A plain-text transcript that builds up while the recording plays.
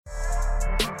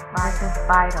This is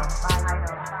vital.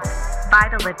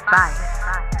 Vital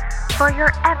advice for your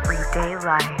everyday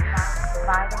life.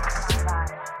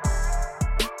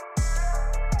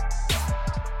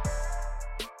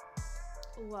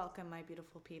 Welcome, my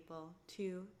beautiful people,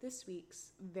 to this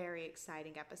week's very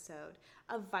exciting episode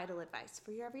of Vital Advice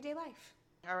for your everyday life.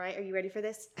 All right, are you ready for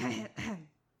this?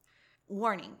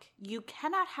 Warning, you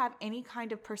cannot have any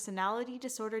kind of personality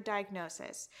disorder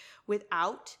diagnosis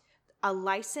without a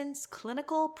licensed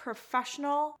clinical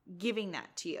professional giving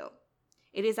that to you.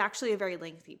 It is actually a very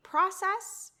lengthy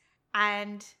process,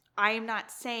 and I am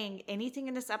not saying anything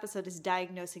in this episode is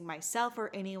diagnosing myself or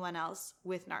anyone else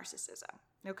with narcissism,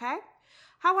 okay?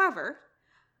 However,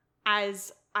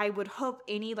 as I would hope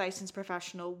any licensed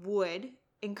professional would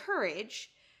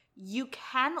encourage, you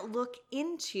can look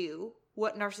into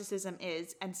what narcissism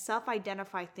is and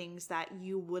self-identify things that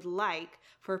you would like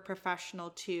for a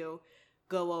professional to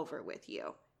go over with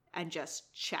you and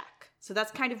just check. So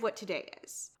that's kind of what today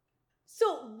is.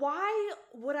 So why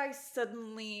would I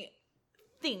suddenly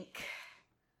be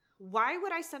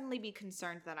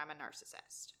concerned that I'm a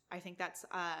narcissist? I think that's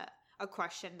a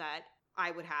question that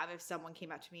I would have if someone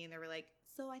came up to me and they were like,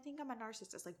 so I think I'm a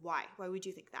narcissist. Like, why? Why would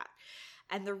you think that?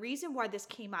 And the reason why this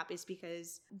came up is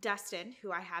because Dustin,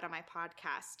 who I had on my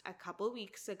podcast a couple of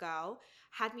weeks ago,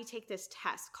 had me take this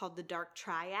test called the Dark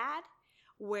Triad,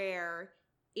 where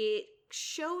it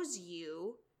shows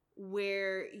you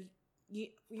where you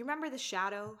remember the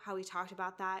shadow, how we talked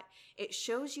about that? It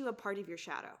shows you a part of your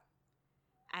shadow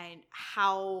and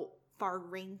how far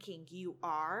ranking you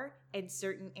are in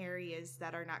certain areas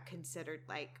that are not considered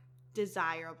like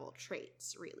desirable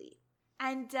traits, really.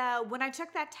 And when I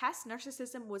took that test,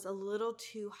 narcissism was a little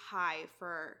too high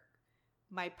for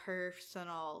my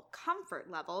personal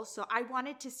comfort level. So I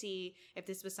wanted to see if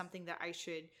this was something that I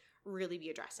should really be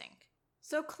addressing.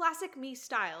 So classic me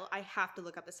style, I have to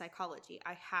look up the psychology.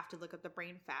 I have to look up the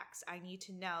brain facts. I need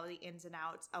to know the ins and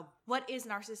outs of what is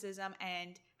narcissism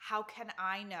and how can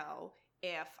I know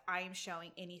if I am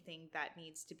showing anything that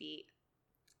needs to be,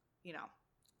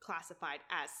 classified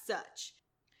as such.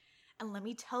 And let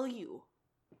me tell you,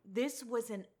 this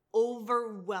was an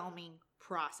overwhelming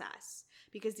process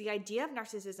because the idea of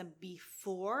narcissism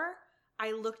before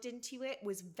I looked into it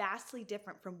was vastly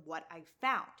different from what I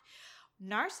found.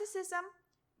 Narcissism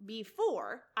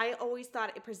before, I always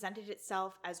thought it presented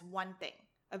itself as one thing,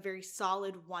 a very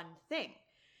solid one thing.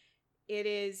 It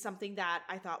is something that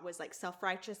I thought was like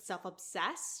self-righteous,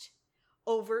 self-obsessed,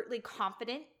 overtly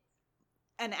confident,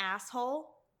 an asshole,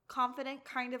 confident,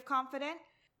 kind of confident.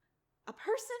 A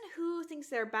person who thinks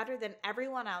they're better than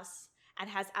everyone else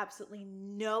and has absolutely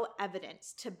no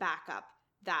evidence to back up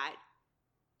that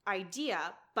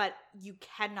idea, but you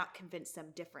cannot convince them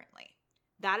differently.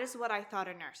 That is what I thought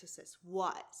a narcissist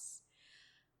was.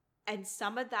 And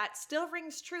some of that still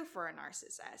rings true for a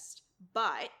narcissist,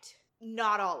 but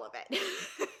not all of it.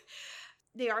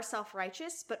 They are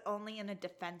self-righteous, but only in a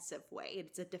defensive way.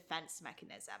 It's a defense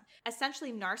mechanism.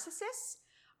 Essentially, narcissists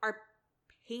are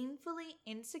painfully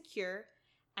insecure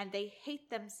and they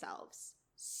hate themselves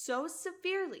so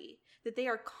severely that they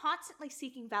are constantly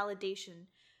seeking validation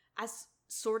as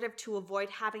sort of to avoid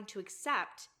having to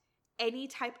accept any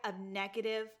type of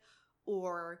negative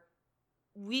or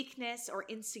weakness or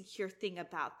insecure thing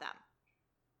about them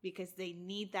because they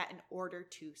need that in order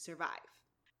to survive.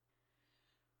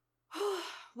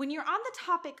 When you're on the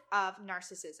topic of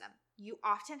narcissism, you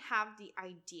often have the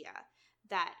idea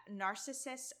that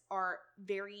narcissists are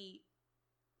very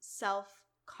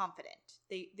self-confident.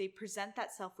 They present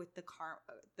that self with the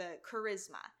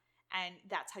charisma, and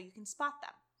that's how you can spot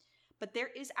them. But there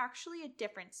is actually a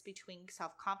difference between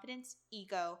self-confidence,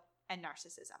 ego, and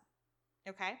narcissism.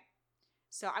 Okay?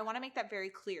 So I want to make that very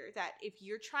clear that if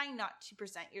you're trying not to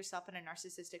present yourself in a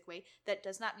narcissistic way, that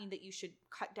does not mean that you should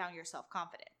cut down your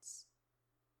self-confidence.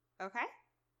 Okay?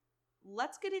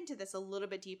 Let's get into this a little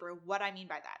bit deeper, what I mean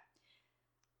by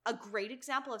that. A great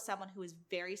example of someone who is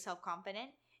very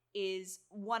self-confident is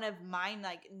one of mine,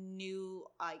 new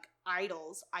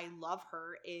idols. I love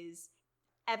her, is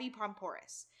Evie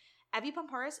Pomporis. Evie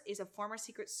Pomporis is a former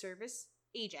Secret Service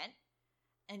agent,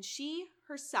 and she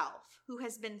herself, who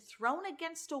has been thrown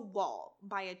against a wall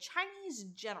by a Chinese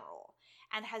general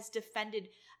and has defended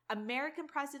American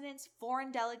presidents,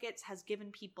 foreign delegates, has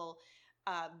given people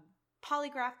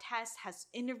polygraph tests, has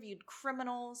interviewed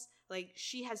criminals.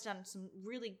 She has done some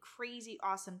really crazy,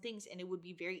 awesome things, and it would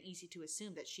be very easy to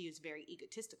assume that she is very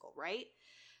egotistical, right?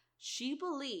 She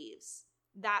believes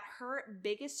that her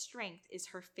biggest strength is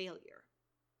her failure.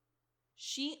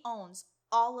 She owns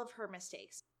all of her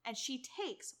mistakes, and she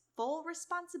takes full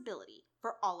responsibility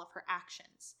for all of her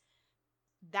actions.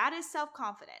 That is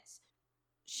self-confidence.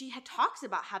 She talks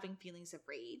about having feelings of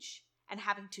rage and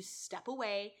having to step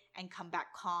away and come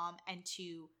back calm and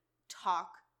to talk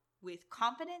with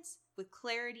confidence, with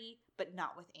clarity, but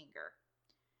not with anger.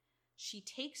 She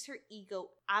takes her ego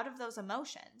out of those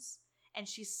emotions and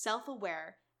she's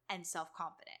self-aware and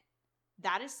self-confident.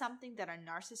 That is something that a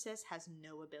narcissist has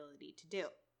no ability to do.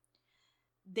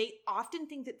 They often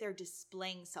think that they're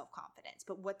displaying self-confidence,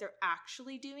 but what they're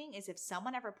actually doing is if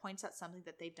someone ever points out something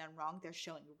that they've done wrong, they're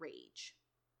showing rage.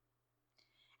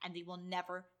 And they will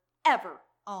never, ever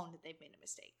own that they've made a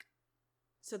mistake.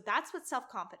 So that's what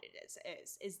self-confidence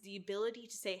is the ability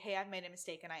to say, hey, I've made a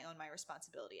mistake and I own my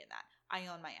responsibility in that.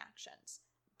 I own my actions.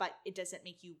 But it doesn't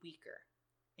make you weaker.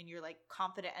 And you're like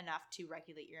confident enough to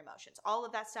regulate your emotions. All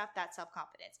of that stuff, that's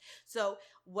self-confidence. So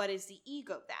what is the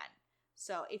ego then?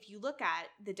 So if you look at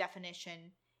the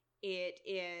definition, it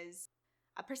is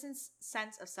a person's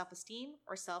sense of self-esteem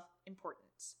or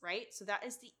self-importance, right? So that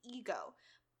is the ego.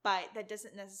 But that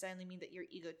doesn't necessarily mean that you're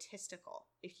egotistical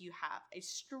if you have a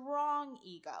strong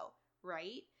ego,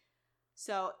 right?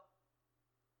 So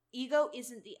ego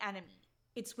isn't the enemy.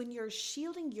 It's when you're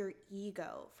shielding your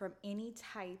ego from any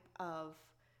type of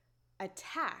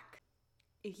attack.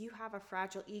 If you have a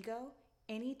fragile ego,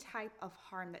 any type of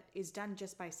harm that is done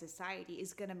just by society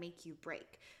is going to make you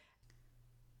break.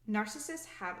 Narcissists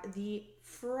have the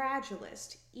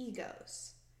fragilest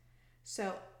egos.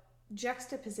 So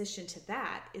juxtaposition to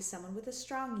that is someone with a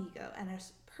strong ego, and a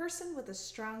person with a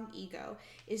strong ego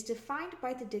is defined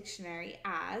by the dictionary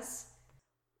as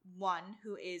one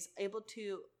who is able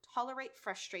to tolerate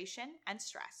frustration and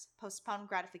stress, postpone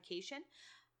gratification,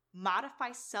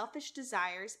 modify selfish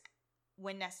desires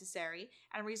when necessary,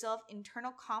 and resolve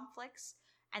internal conflicts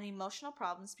and emotional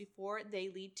problems before they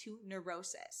lead to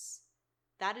neurosis.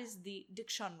 That is the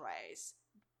dictionary's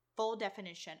full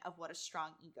definition of what a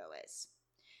strong ego is.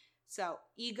 So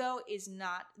ego is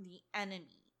not the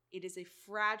enemy. It is a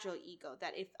fragile ego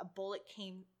that if a bullet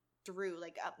came through,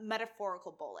 like a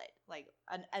metaphorical bullet, like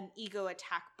an ego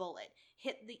attack bullet,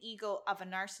 hit the ego of a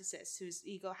narcissist whose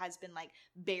ego has been like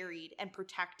buried and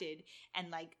protected and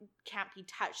like can't be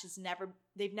touched,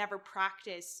 they've never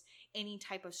practiced any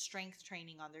type of strength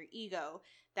training on their ego,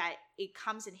 that it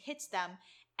comes and hits them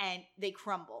and they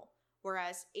crumble.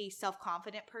 Whereas a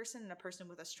self-confident person and a person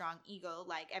with a strong ego,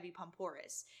 like Evie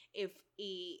Pomporis, if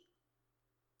a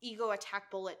ego attack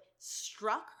bullet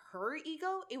struck her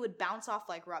ego, it would bounce off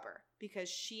like rubber because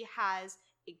she has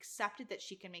accepted that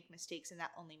she can make mistakes and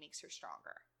that only makes her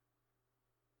stronger.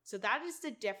 So that is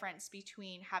the difference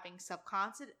between having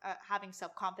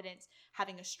self-confidence,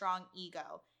 having a strong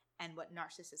ego, and what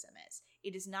narcissism is.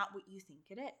 It is not what you think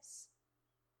it is.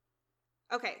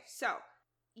 Okay, so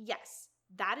yes,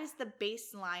 that is the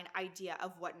baseline idea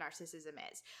of what narcissism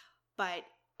is. But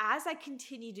as I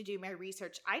continue to do my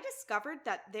research, I discovered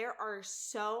that there are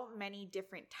so many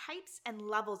different types and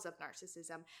levels of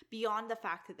narcissism beyond the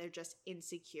fact that they're just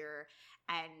insecure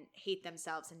and hate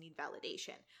themselves and need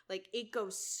validation. Like, it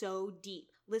goes so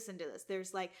deep. Listen to this.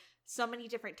 There's like so many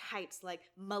different types, like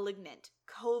malignant,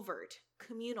 covert,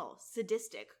 communal,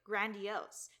 sadistic,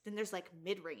 grandiose. Then there's like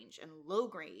mid-range and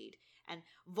low-grade and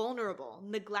vulnerable,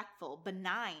 neglectful,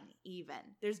 benign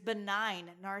even. There's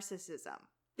benign narcissism.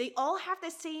 They all have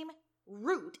the same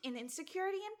root in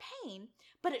insecurity and pain,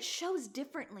 but it shows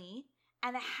differently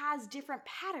and it has different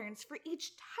patterns for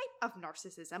each type of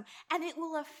narcissism, and it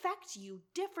will affect you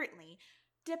differently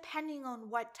depending on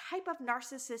what type of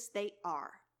narcissist they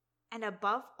are. And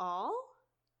above all,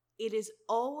 it is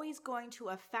always going to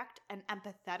affect an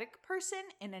empathetic person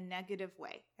in a negative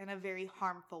way, in a very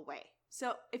harmful way.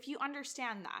 So if you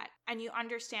understand that, and you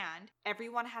understand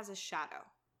everyone has a shadow.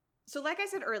 So like I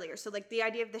said earlier, so like the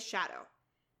idea of the shadow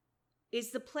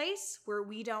is the place where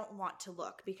we don't want to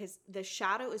look, because the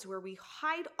shadow is where we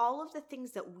hide all of the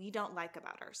things that we don't like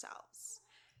about ourselves,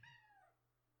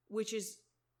 which is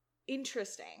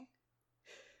interesting.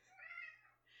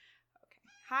 Okay.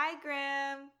 Hi,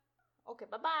 Grim. Okay,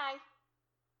 bye-bye.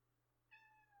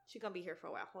 She's gonna be here for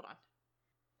a while. Hold on.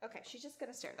 Okay, she's just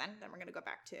gonna stare then we're gonna go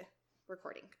back to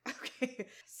recording. Okay,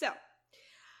 so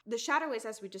the shadow is,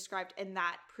 as we described in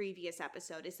that previous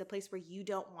episode, is the place where you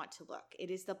don't want to look.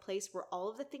 It is the place where all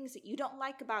of the things that you don't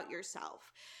like about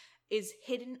yourself is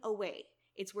hidden away.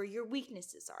 It's where your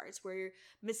weaknesses are. It's where your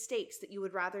mistakes that you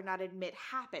would rather not admit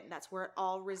happen. That's where it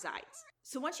all resides.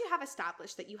 So once you have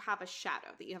established that you have a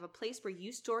shadow, that you have a place where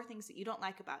you store things that you don't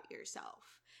like about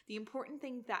yourself, the important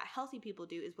thing that healthy people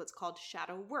do is what's called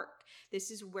shadow work.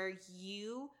 This is where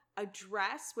you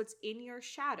address what's in your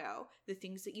shadow, the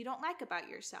things that you don't like about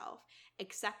yourself,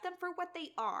 accept them for what they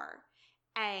are,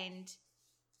 and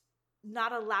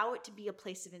not allow it to be a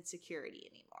place of insecurity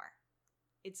anymore.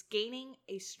 It's gaining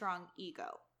a strong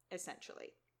ego,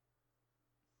 essentially.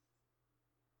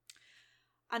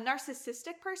 A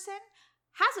narcissistic person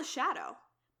has a shadow,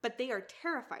 but they are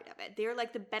terrified of it. They are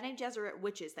like the Bene Gesserit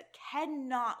witches that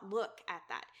cannot look at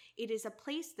that. It is a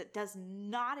place that does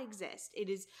not exist. It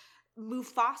is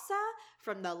Mufasa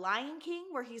from The Lion King,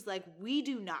 where he's like, we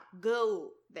do not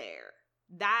go there.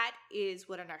 That is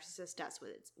what a narcissist does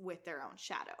with their own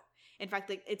shadow. In fact,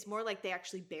 like, it's more like they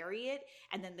actually bury it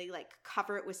and then they like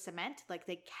cover it with cement. Like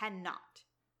they cannot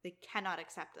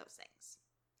accept those things.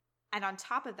 And on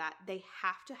top of that, they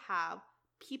have to have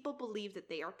people believe that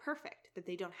they are perfect, that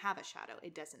they don't have a shadow.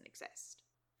 It doesn't exist.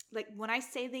 Like when I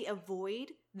say they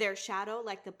avoid their shadow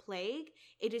like the plague,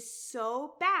 it is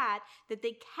so bad that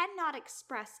they cannot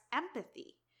express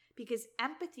empathy, because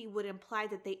empathy would imply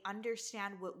that they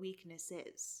understand what weakness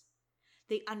is.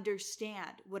 They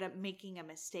understand what making a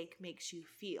mistake makes you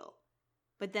feel.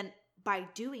 But then by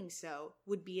doing so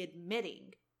would be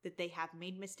admitting that they have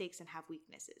made mistakes and have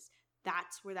weaknesses.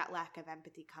 That's where that lack of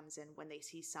empathy comes in when they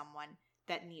see someone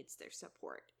that needs their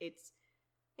support. It's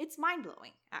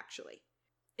mind-blowing, actually.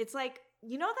 It's like,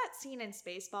 you know that scene in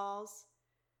Spaceballs?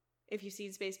 If you've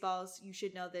seen Spaceballs, you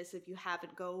should know this. If you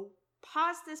haven't, go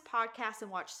pause this podcast and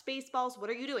watch Spaceballs. What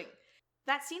are you doing?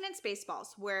 That scene in Spaceballs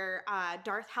where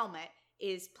Darth Helmet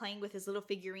is playing with his little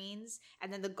figurines,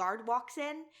 and then the guard walks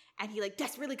in and he like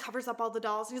desperately covers up all the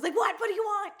dolls and he's like, what do you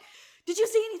want? Did you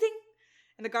see anything?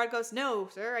 And the guard goes, no,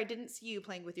 sir, I didn't see you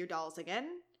playing with your dolls again.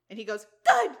 And he goes,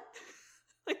 good!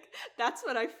 Like, that's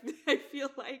what I feel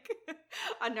like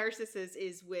a narcissist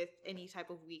is with any type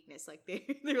of weakness. Like,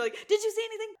 they're like, did you see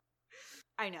anything?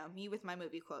 I know, me with my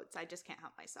movie quotes. I just can't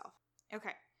help myself.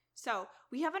 Okay, so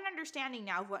we have an understanding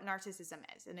now of what narcissism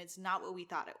is, and it's not what we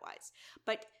thought it was.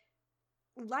 But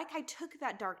like I took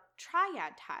that dark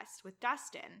triad test with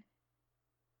Dustin,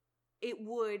 it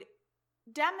would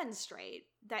demonstrate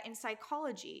that in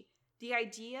psychology, the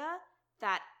idea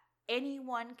that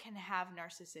anyone can have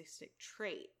narcissistic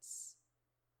traits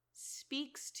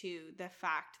speaks to the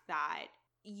fact that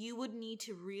you would need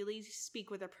to really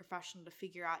speak with a professional to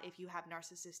figure out if you have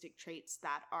narcissistic traits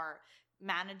that are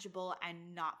manageable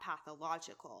and not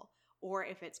pathological, or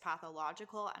if it's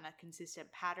pathological and a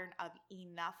consistent pattern of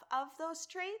enough of those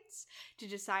traits to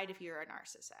decide if you're a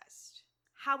narcissist.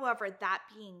 However, that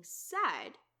being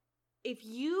said, if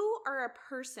you are a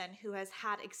person who has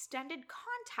had extended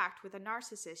contact with a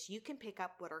narcissist, you can pick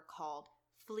up what are called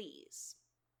fleas.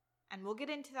 And we'll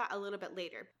get into that a little bit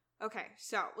later. Okay,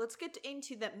 so let's get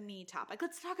into the me topic.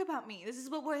 Let's talk about me. This is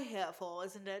what we're here for,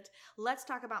 isn't it? Let's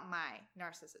talk about my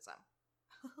narcissism.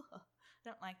 I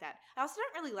don't like that. I also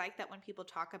don't really like that when people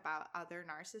talk about other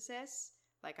narcissists,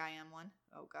 like I am one.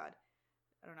 Oh God,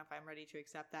 I don't know if I'm ready to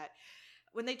accept that.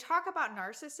 When they talk about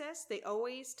narcissists, they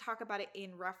always talk about it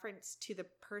in reference to the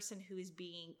person who is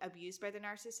being abused by the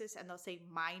narcissist, and they'll say,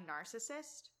 my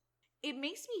narcissist. It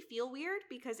makes me feel weird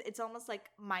because it's almost like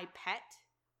my pet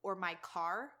or my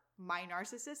car, my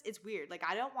narcissist. It's weird. Like,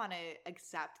 I don't want to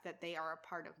accept that they are a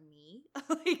part of me.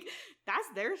 Like, that's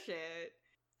their shit.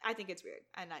 I think it's weird,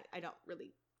 and I don't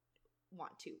really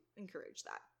want to encourage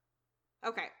that.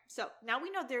 Okay, so now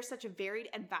we know there's such a varied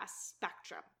and vast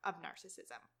spectrum of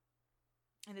narcissism.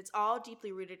 And it's all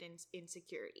deeply rooted in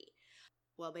insecurity.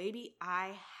 Well, baby,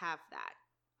 I have that.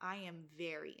 I am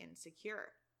very insecure.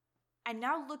 And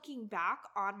now looking back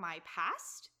on my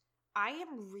past, I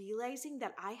am realizing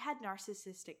that I had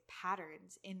narcissistic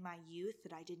patterns in my youth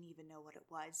that I didn't even know what it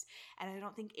was. And I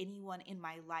don't think anyone in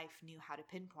my life knew how to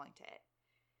pinpoint it.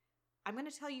 I'm going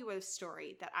to tell you a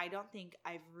story that I don't think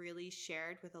I've really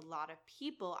shared with a lot of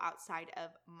people outside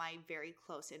of my very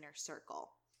close inner circle.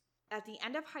 At the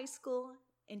end of high school,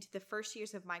 into the first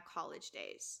years of my college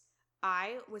days,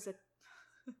 I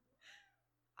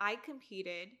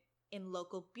competed in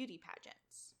local beauty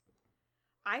pageants.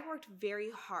 I worked very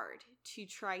hard to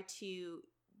try to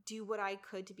do what I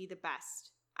could to be the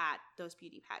best at those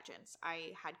beauty pageants.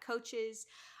 I had coaches,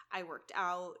 I worked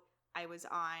out, I was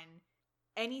on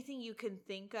anything you can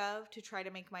think of to try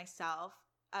to make myself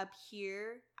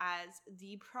appear as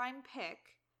the prime pick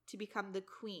to become the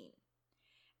queen.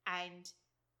 And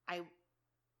I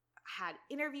had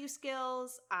interview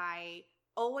skills. I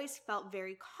always felt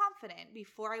very confident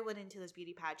before I went into those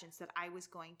beauty pageants that I was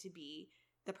going to be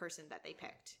the person that they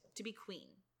picked to be queen.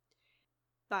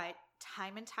 But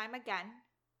time and time again,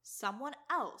 someone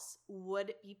else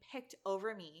would be picked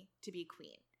over me to be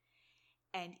queen.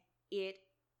 And it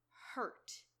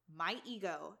hurt my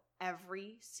ego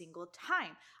every single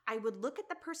time. I would look at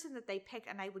the person that they picked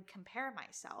and I would compare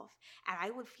myself, and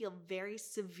I would feel very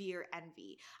severe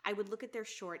envy. I would look at their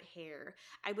short hair.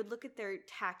 I would look at their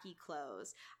tacky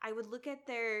clothes. I would look at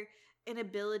their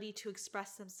inability to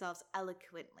express themselves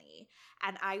eloquently,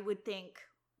 and I would think,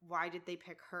 why did they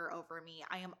pick her over me?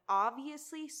 I am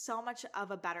obviously so much of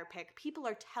a better pick. People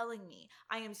are telling me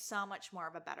I am so much more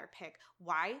of a better pick.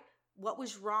 Why? What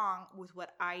was wrong with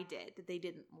what I did that they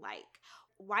didn't like?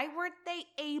 Why weren't they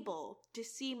able to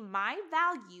see my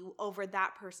value over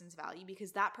that person's value?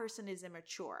 Because that person is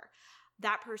immature.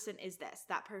 That person is this.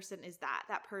 That person is that.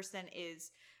 That person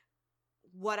is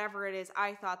whatever it is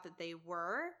I thought that they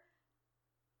were.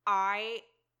 I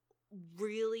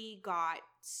really got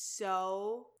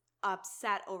so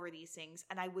upset over these things,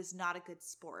 and I was not a good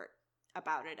sport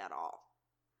about it at all.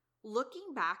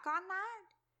 Looking back on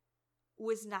that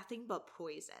was nothing but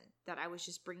poison that I was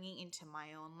just bringing into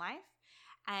my own life,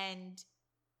 and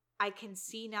I can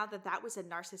see now that that was a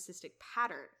narcissistic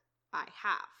pattern I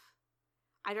have.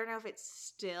 I don't know if it's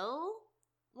still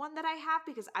one that I have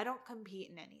because I don't compete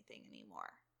in anything anymore.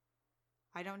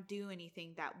 I don't do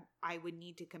anything that I would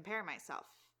need to compare myself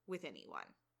with anyone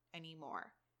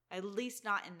anymore, at least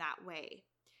not in that way.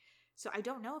 So I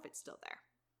don't know if it's still there.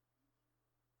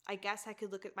 I guess I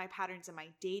could look at my patterns in my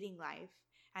dating life,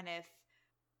 and if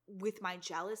with my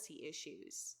jealousy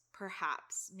issues,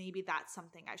 perhaps maybe that's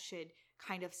something I should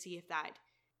kind of see if that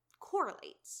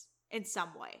correlates in some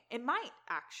way. It might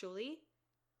actually,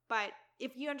 but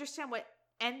if you understand what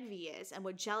envy is and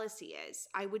what jealousy is,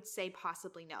 I would say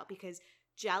possibly no, because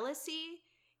jealousy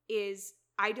is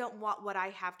I don't want what I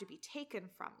have to be taken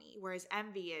from me, whereas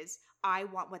envy is I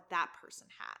want what that person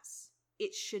has.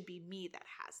 It should be me that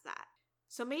has that.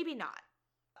 So maybe not.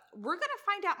 We're going to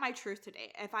find out my truth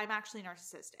today if I'm actually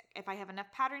narcissistic. If I have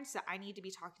enough patterns that I need to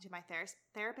be talking to my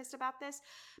therapist about this,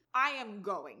 I am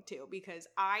going to, because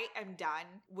I am done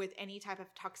with any type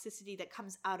of toxicity that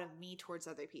comes out of me towards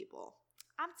other people.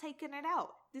 I'm taking it out.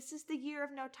 This is the year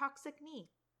of no toxic me.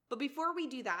 But before we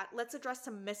do that, let's address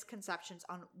some misconceptions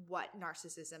on what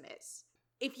narcissism is.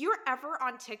 If you're ever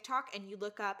on TikTok and you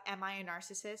look up, am I a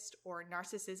narcissist or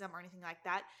narcissism or anything like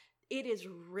that, it is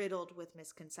riddled with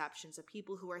misconceptions of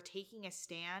people who are taking a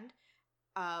stand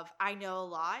of I know a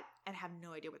lot and have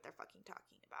no idea what they're fucking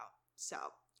talking about. So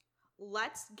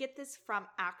let's get this from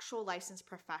actual licensed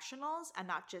professionals and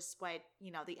not just what,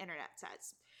 the internet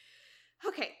says.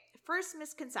 Okay, first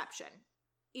misconception.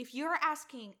 If you're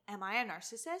asking, am I a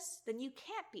narcissist? Then you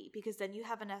can't be, because then you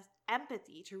have enough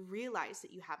empathy to realize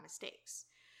that you have mistakes.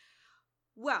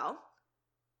 Well,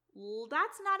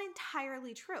 that's not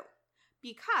entirely true,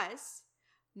 because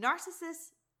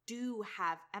narcissists do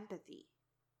have empathy.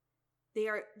 They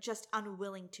are just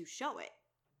unwilling to show it,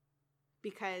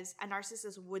 because a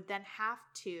narcissist would then have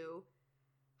to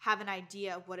have an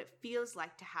idea of what it feels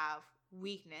like to have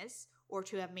weakness or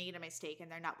to have made a mistake, and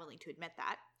they're not willing to admit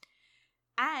that.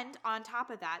 And on top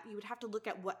of that, you would have to look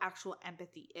at what actual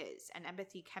empathy is. And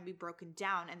empathy can be broken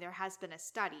down. And there has been a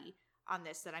study on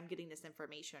this that I'm getting this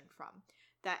information from.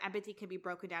 That empathy can be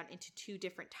broken down into two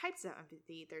different types of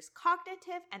empathy. There's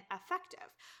cognitive and affective.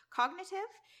 Cognitive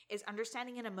is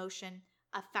understanding an emotion.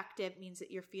 Affective means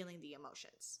that you're feeling the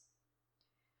emotions.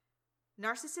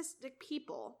 Narcissistic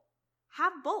people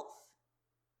have both.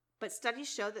 But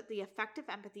studies show that the affective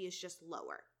empathy is just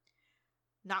lower.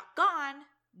 Not gone,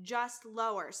 just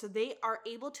lower. So they are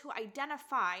able to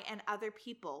identify in other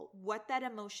people what that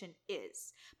emotion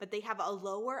is, but they have a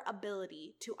lower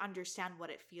ability to understand what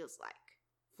it feels like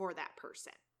for that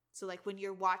person. So like when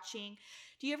you're watching,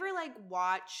 do you ever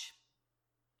watch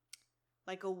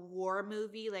a war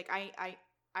movie?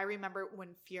 I remember when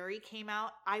Fury came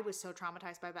out, I was so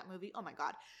traumatized by that movie. Oh my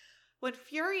God. When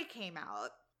Fury came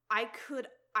out, I could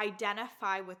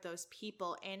identify with those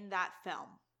people in that film,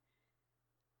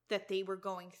 that they were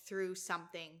going through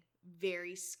something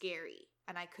very scary.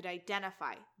 And I could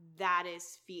identify that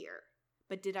is fear.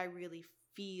 But did I really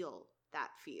feel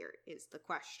that fear is the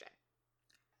question.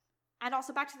 And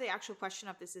also back to the actual question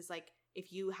of this is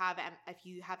if you have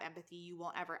empathy, you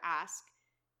won't ever ask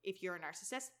if you're a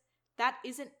narcissist. That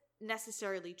isn't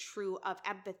necessarily true of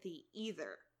empathy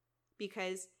either,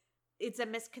 because it's a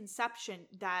misconception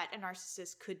that a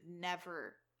narcissist could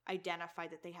never identify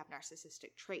that they have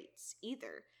narcissistic traits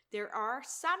either. There are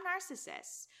some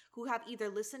narcissists who have either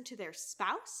listened to their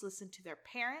spouse, listened to their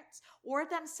parents, or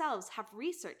themselves have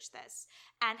researched this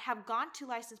and have gone to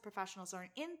licensed professionals or are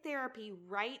in therapy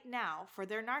right now for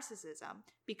their narcissism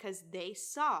because they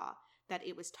saw that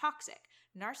it was toxic.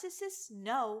 Narcissists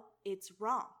know it's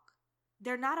wrong.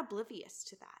 They're not oblivious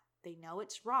to that. They know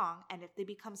it's wrong, and if they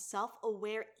become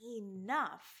self-aware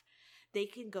enough, they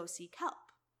can go seek help.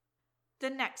 The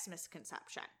next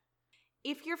misconception.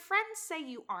 If your friends say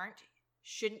you aren't,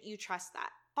 shouldn't you trust that?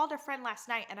 I called a friend last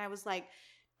night and I was like,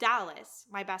 Dallas,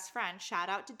 my best friend, shout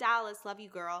out to Dallas, love you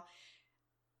girl.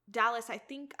 Dallas, I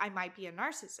think I might be a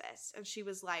narcissist. And she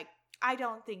was like, I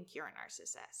don't think you're a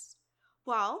narcissist.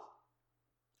 Well,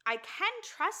 I can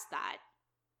trust that,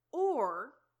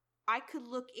 or I could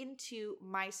look into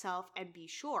myself and be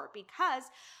sure, because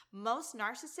most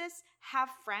narcissists have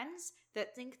friends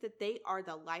that think that they are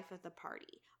the life of the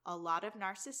party. A lot of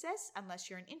narcissists, unless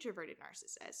you're an introverted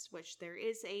narcissist, which there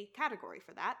is a category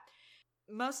for that,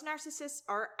 most narcissists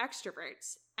are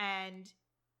extroverts, and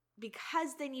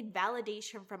because they need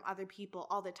validation from other people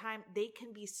all the time, they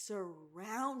can be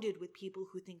surrounded with people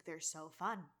who think they're so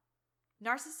fun.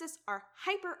 Narcissists are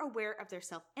hyper aware of their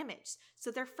self-image, so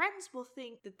their friends will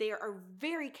think that they are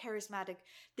very charismatic.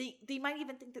 They might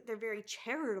even think that they're very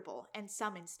charitable in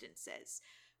some instances.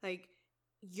 Like,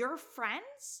 your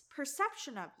friend's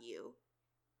perception of you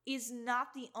is not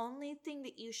the only thing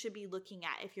that you should be looking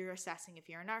at if you're assessing if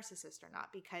you're a narcissist or not,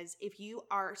 because if you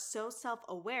are so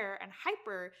self-aware and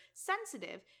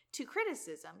hypersensitive to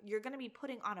criticism, you're going to be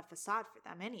putting on a facade for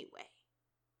them anyway.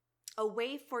 A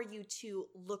way for you to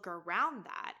look around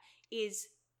that is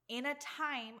in a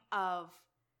time of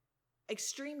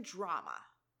extreme drama,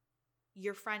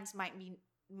 your friends might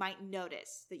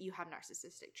notice that you have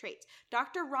narcissistic traits.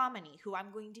 Dr. Ramani, who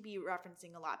I'm going to be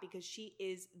referencing a lot because she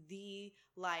is the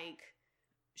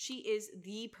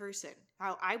person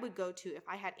how I would go to if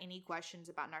I had any questions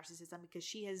about narcissism, because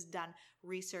she has done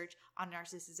research on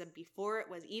narcissism before it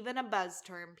was even a buzz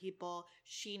term, people.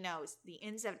 She knows the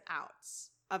ins and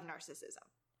outs of narcissism.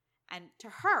 And to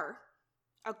her,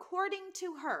 according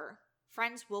to her,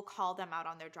 friends will call them out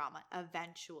on their drama.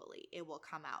 Eventually, it will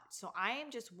come out. So I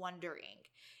am just wondering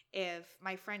if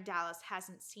my friend Dallas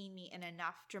hasn't seen me in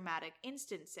enough dramatic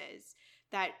instances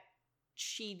that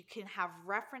she can have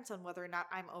reference on whether or not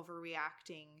I'm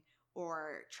overreacting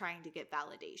or trying to get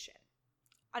validation.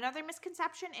 Another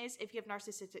misconception is if you have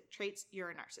narcissistic traits, you're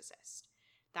a narcissist.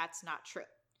 That's not true,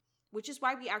 which is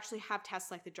why we actually have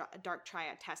tests like the dark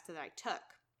triad test that I took,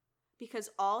 because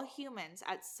all humans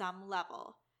at some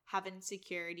level have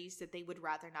insecurities that they would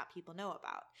rather not people know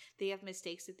about. They have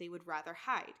mistakes that they would rather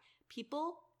hide.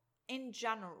 People in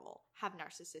general have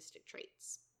narcissistic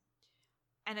traits.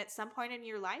 And at some point in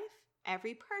your life,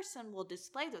 every person will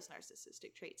display those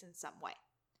narcissistic traits in some way.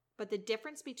 But the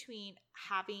difference between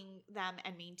having them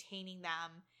and maintaining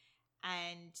them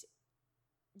and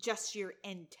just your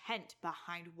intent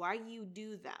behind why you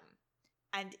do them,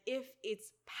 and if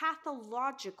it's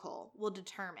pathological, will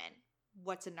determine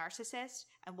what's a narcissist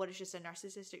and what is just a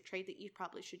narcissistic trait that you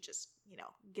probably should just,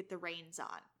 get the reins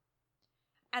on.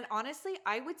 And honestly,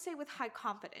 I would say with high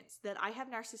confidence that I have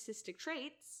narcissistic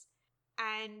traits,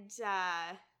 and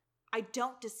I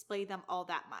don't display them all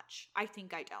that much. I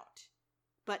think I don't.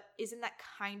 But isn't that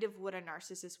kind of what a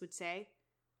narcissist would say?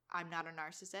 I'm not a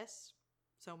narcissist,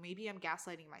 so maybe I'm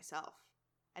gaslighting myself.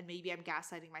 And maybe I'm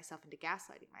gaslighting myself into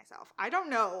gaslighting myself. I don't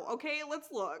know. Okay, let's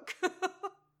look.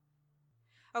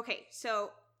 Okay,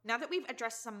 so now that we've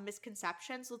addressed some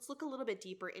misconceptions, let's look a little bit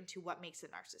deeper into what makes a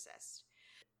narcissist.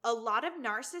 A lot of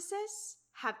narcissists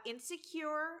have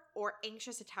insecure or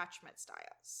anxious attachment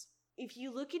styles. If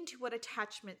you look into what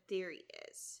attachment theory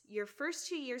is, your first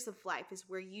 2 years of life is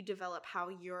where you develop how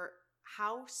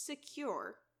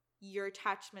secure your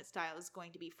attachment style is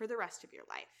going to be for the rest of your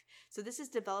life. So this is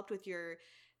developed with your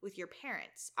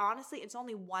parents. Honestly, it's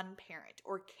only one parent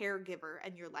or caregiver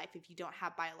in your life if you don't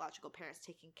have biological parents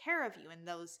taking care of you in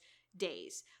those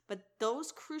days. But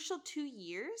those crucial 2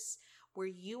 years where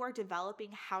you are developing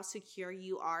how secure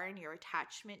you are in your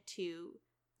attachment to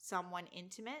someone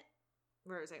intimate,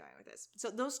 where was I going with this?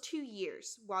 So those 2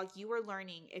 years while you are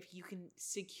learning if you can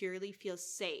securely feel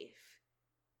safe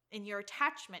in your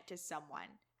attachment to someone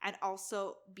and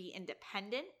also be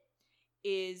independent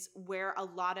is where a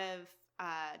lot of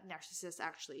narcissists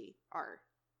actually are.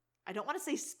 I don't want to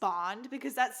say spawned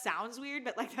because that sounds weird,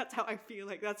 but that's how I feel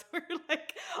like that's where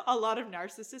a lot of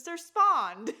narcissists are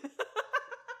spawned.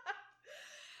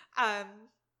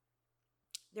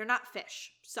 They're not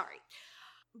fish, sorry.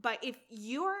 But if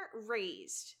you're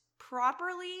raised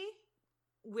properly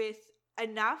with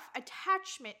enough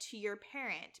attachment to your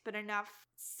parent, but enough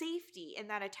safety in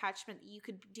that attachment that you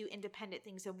could do independent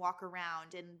things and walk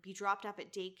around and be dropped off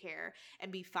at daycare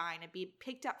and be fine, and be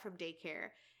picked up from daycare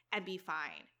and be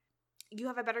fine, you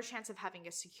have a better chance of having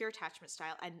a secure attachment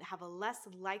style and have a less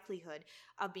likelihood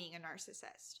of being a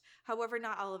narcissist. However,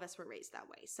 not all of us were raised that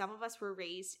way. Some of us were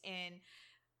raised in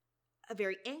a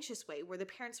very anxious way, where the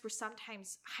parents were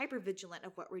sometimes hyper vigilant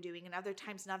of what we're doing, and other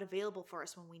times not available for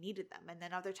us when we needed them, and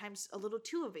then other times a little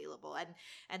too available,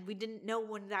 and we didn't know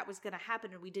when that was going to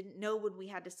happen, and we didn't know when we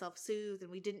had to self-soothe, and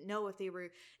we didn't know if they were,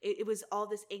 it was all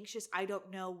this anxious, I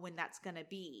don't know when that's going to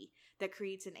be, that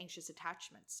creates an anxious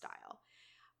attachment style.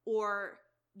 Or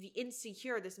the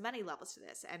insecure, there's many levels to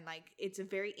this, and like, it's a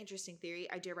very interesting theory.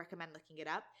 I do recommend looking it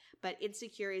up, but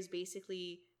insecure is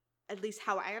basically, at least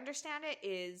how I understand it,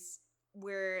 is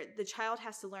where the child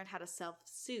has to learn how to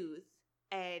self-soothe,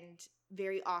 and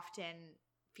very often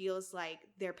feels like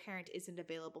their parent isn't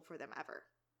available for them ever.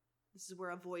 This is where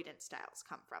avoidance styles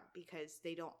come from, because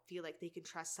they don't feel like they can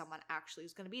trust someone actually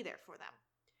who's going to be there for them.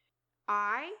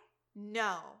 I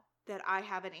know that I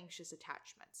have an anxious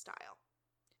attachment style,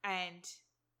 and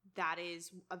that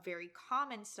is a very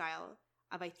common style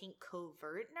of, I think,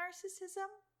 covert narcissism.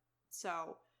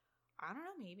 So I don't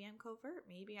know, maybe I'm covert.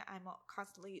 Maybe I'm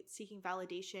constantly seeking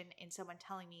validation in someone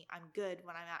telling me I'm good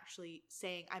when I'm actually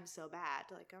saying I'm so bad.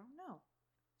 Like, I don't know.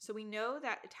 So we know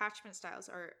that attachment styles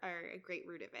are a great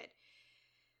root of it,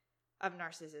 of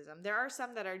narcissism. There are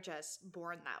some that are just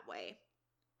born that way.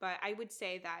 But I would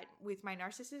say that with my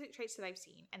narcissistic traits that I've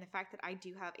seen, and the fact that I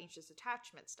do have anxious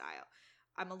attachment style,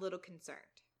 I'm a little concerned.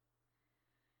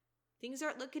 Things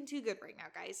aren't looking too good right now,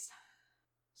 guys.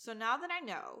 So now that I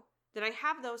know that I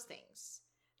have those things,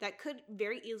 that could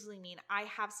very easily mean I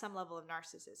have some level of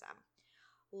narcissism,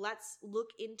 let's look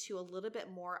into a little bit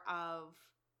more of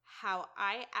how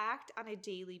I act on a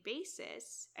daily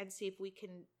basis and see if we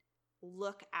can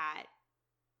look at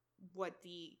what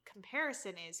the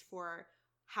comparison is for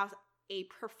how a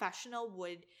professional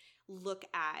would look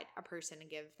at a person and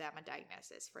give them a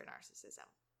diagnosis for narcissism.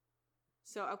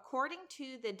 So according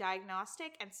to the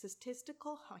Diagnostic and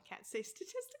Statistical,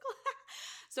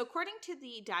 So according to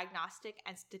the Diagnostic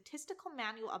and Statistical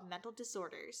Manual of Mental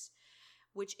Disorders,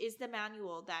 which is the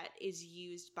manual that is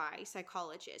used by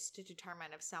psychologists to determine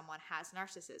if someone has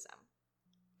narcissism,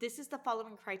 this is the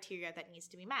following criteria that needs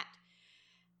to be met: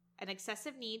 an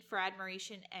excessive need for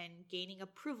admiration and gaining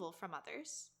approval from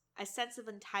others, a sense of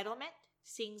entitlement,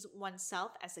 seeing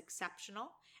oneself as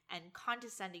exceptional and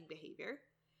condescending behavior,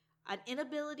 an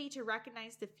inability to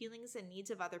recognize the feelings and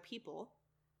needs of other people,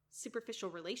 superficial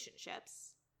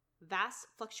relationships, vast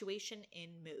fluctuation in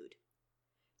mood.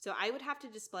 So I would have to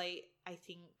display, I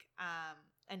think,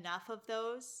 enough of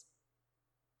those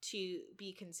to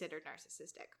be considered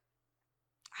narcissistic.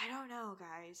 I don't know,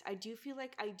 guys. I do feel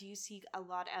like I do seek a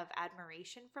lot of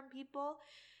admiration from people,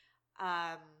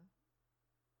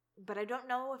 but I don't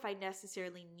know if I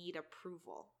necessarily need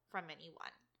approval from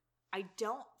anyone. I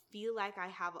don't feel like I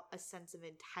have a sense of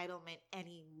entitlement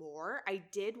anymore. I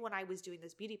did when I was doing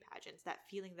those beauty pageants, that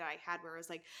feeling that I had where it was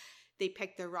like, they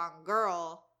picked the wrong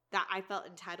girl, that I felt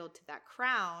entitled to that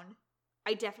crown.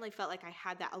 I definitely felt like I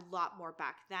had that a lot more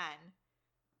back then,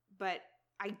 but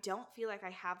I don't feel like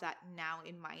I have that now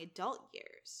in my adult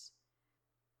years.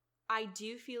 I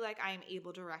do feel like I am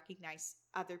able to recognize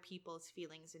other people's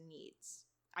feelings and needs.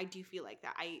 I do feel like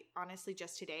that. I honestly,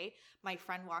 just today, my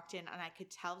friend walked in and I could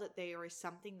tell that there was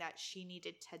something that she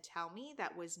needed to tell me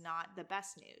that was not the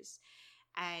best news.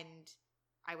 And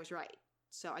I was right.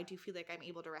 So I do feel like I'm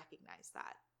able to recognize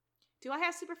that. Do I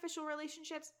have superficial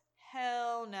relationships?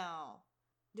 Hell no.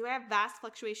 Do I have vast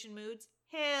fluctuation moods?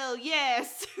 Hell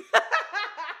yes.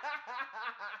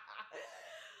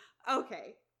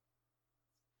 Okay.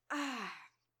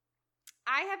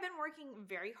 I have been working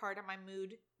very hard on my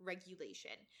mood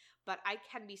regulation, but I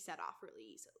can be set off really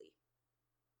easily.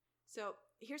 So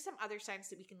here's some other signs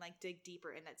that we can dig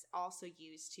deeper in that's also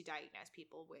used to diagnose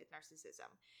people with narcissism.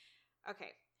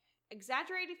 Okay.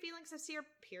 Exaggerated feelings of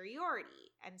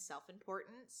superiority and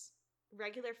self-importance,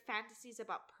 regular fantasies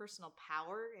about personal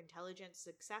power, intelligence,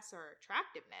 success, or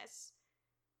attractiveness.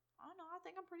 I don't know, I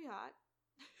think I'm pretty hot.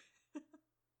 I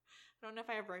don't know if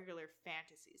I have regular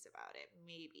fantasies about it.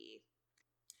 Maybe.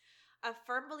 A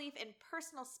firm belief in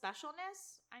personal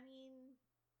specialness? I mean,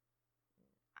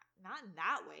 not in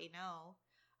that way, no.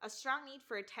 A strong need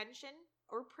for attention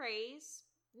or praise?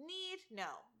 Need?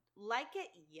 No. Like it?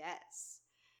 Yes.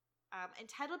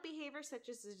 Entitled behavior such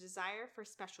as a desire for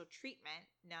special treatment?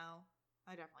 No,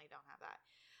 I definitely don't have that.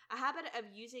 A habit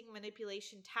of using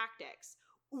manipulation tactics?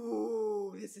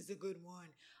 Ooh, this is a good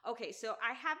one. Okay, so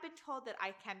I have been told that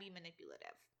I can be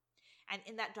manipulative. And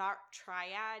in that dark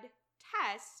triad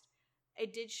test,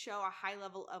 it did show a high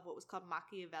level of what was called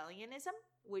Machiavellianism,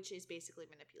 which is basically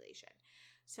manipulation.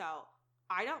 So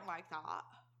I don't like that.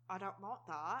 I don't want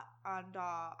that. And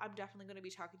I'm definitely going to be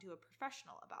talking to a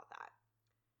professional about that.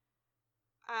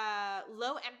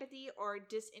 Low empathy or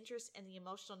disinterest in the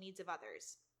emotional needs of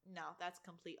others. No, that's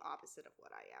complete opposite of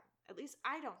what I am. At least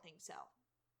I don't think so.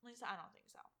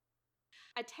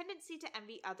 A tendency to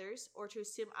envy others or to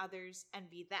assume others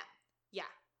envy them. Yeah,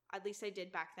 at least I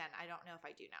did back then. I don't know if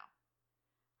I do now.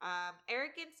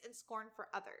 Arrogance and scorn for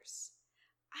others.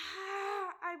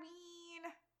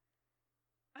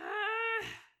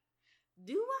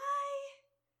 Do I?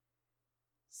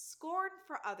 Scorn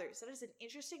for others. That is an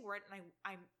interesting word, and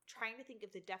I'm trying to think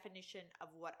if the definition of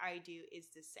what I do is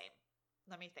the same.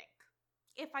 Let me think.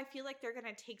 If I feel like they're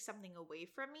going to take something away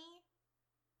from me,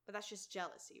 but that's just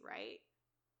jealousy, right?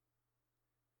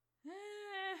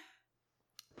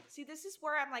 See, this is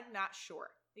where I'm like not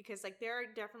sure, because like there are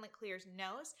definitely clear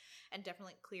no's and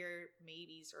definitely clear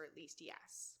maybes, or at least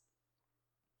yes.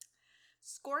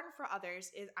 Scorn for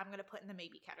others is I'm going to put in the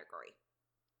maybe category,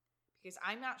 because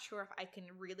I'm not sure if I can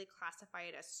really classify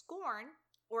it as scorn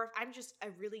or if I'm just a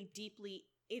really deeply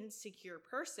insecure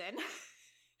person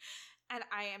and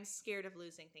I am scared of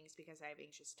losing things because I have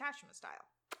anxious attachment style.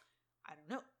 I don't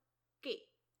know. Okay,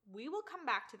 we will come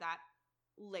back to that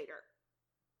later.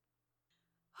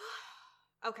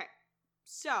 Okay,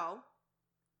 so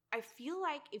I feel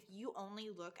like if you only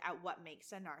look at what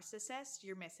makes a narcissist,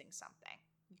 you're missing something.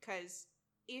 Because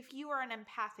if you are an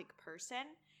empathic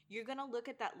person, you're going to look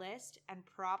at that list and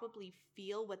probably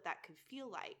feel what that could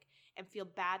feel like and feel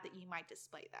bad that you might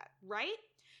display that, right?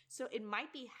 So it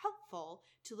might be helpful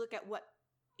to look at what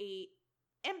a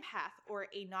empath or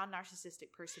a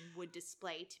non-narcissistic person would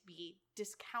display to be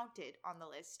discounted on the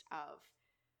list of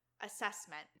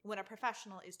assessment when a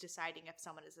professional is deciding if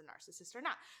someone is a narcissist or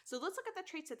not. So let's look at the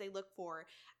traits that they look for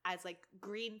as like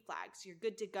green flags. You're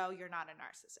good to go. You're not a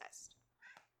narcissist.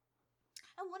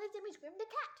 And one of them is Grim the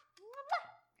cat.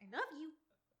 I love you.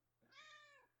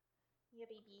 Yeah,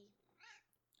 baby.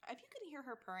 If you can hear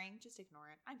her purring, just ignore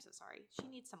it. I'm so sorry. She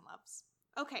needs some loves.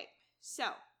 Okay, so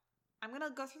I'm going to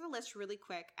go through the list really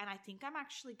quick, and I think I'm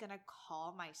actually going to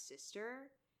call my sister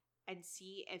and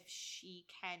see if she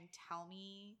can tell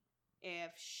me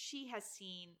if she has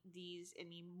seen these in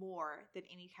me more than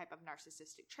any type of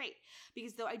narcissistic trait.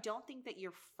 Because though I don't think that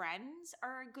your friends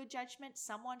are a good judgment,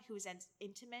 someone who is as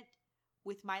intimate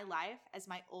with my life as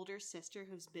my older sister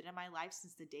who's been in my life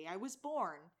since the day I was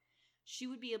born, she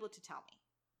would be able to tell me.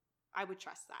 I would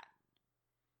trust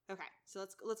that. Okay, so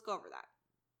let's go over that.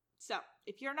 So,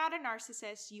 if you're not a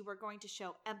narcissist, you are going to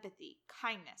show empathy,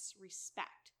 kindness,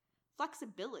 respect,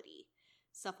 flexibility,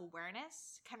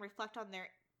 self-awareness, can reflect on their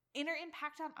inner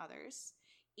impact on others,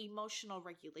 emotional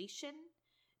regulation,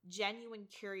 genuine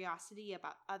curiosity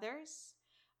about others,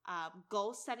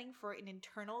 goal setting for an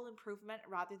internal improvement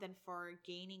rather than for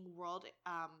gaining world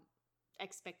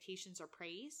expectations or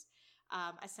praise,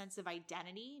 a sense of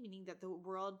identity, meaning that the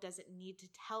world doesn't need to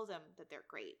tell them that they're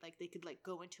great. Like they could like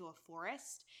go into a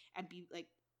forest and be like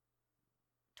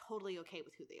totally okay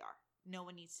with who they are. No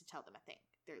one needs to tell them a thing.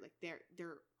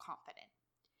 They're confident.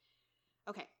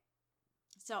 Okay.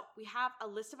 So we have a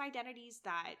list of identities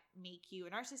that make you a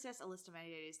narcissist, a list of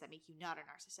identities that make you not a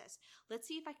narcissist. Let's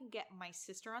see if I can get my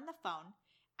sister on the phone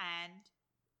and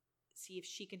see if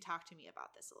she can talk to me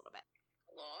about this a little bit.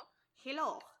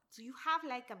 Hello. Do you have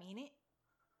like a minute?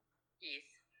 Yes.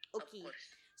 Okay. Of course.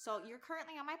 So you're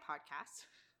currently on my podcast.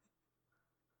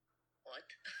 What?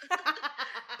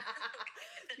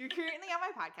 You're currently on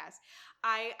my podcast.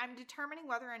 I'm determining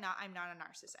whether or not I'm not a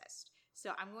narcissist.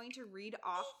 So I'm going to read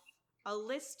off a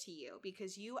list to you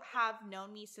because you have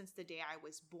known me since the day I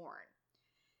was born.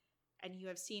 And you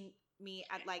have seen me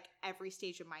at like every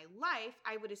stage of my life.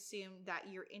 I would assume that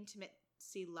your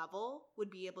intimacy level would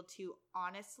be able to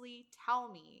honestly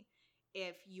tell me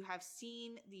if you have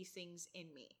seen these things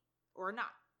in me or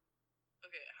not.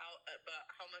 Okay,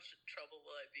 how much trouble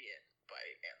will I be in by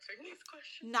answering these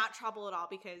questions? Not trouble at all,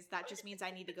 because that just means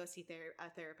I need to go see a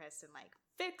therapist and like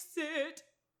fix it.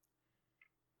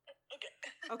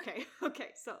 Okay.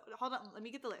 So hold on. Let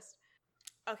me get the list.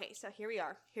 Okay, so here we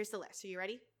are. Here's the list. Are you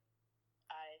ready?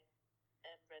 I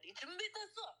am ready to meet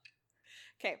this up.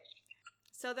 Okay.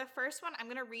 So the first one, I'm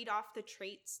going to read off the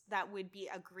traits that would be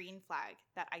a green flag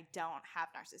that I don't have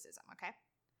narcissism, okay?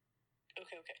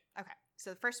 Okay.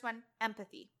 So the first one,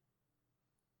 empathy.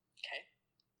 Okay.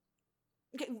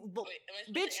 Okay, well, Wait, am I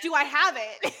supposed bitch, to do I have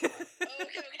it? Oh,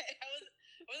 okay. I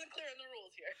wasn't clear on the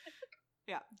rules here.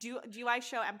 Yeah. Do I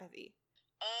show empathy?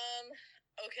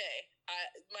 Okay.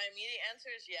 My immediate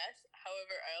answer is yes.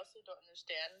 However, I also don't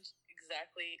understand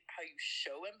exactly how you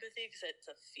show empathy because it's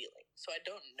a feeling. So I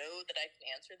don't know that I can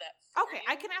answer that for Okay,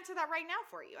 you. I can answer that right now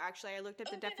for you. Actually, I looked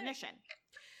at the definition.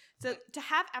 So to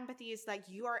have empathy is like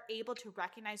you are able to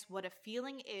recognize what a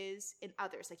feeling is in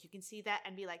others. Like you can see that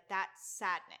and be like, that's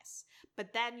sadness.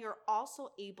 But then you're also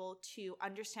able to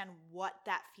understand what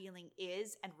that feeling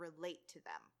is and relate to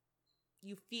them.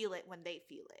 You feel it when they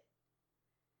feel it.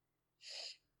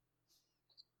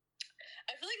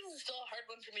 I feel like this is still a hard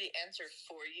one for me to answer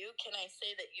for you. Can I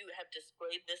say that you have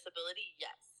displayed this ability?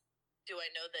 Yes. Do I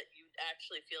know that you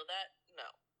actually feel that? No.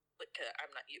 Because I'm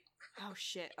not you. Oh,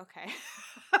 shit. Okay.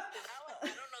 I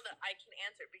don't know that I can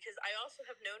answer, because I also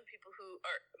have known people who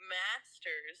are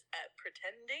masters at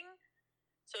pretending.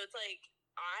 So it's like,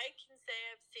 I can say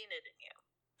I've seen it in you,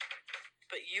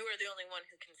 but you are the only one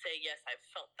who can say, yes, I've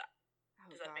felt that.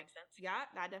 Does that make sense? Yeah,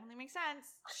 that definitely makes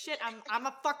sense. Shit, I'm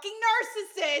a fucking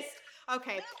narcissist.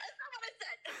 Okay. No, that's not what I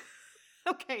said.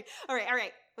 Okay. All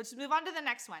right. Let's move on to the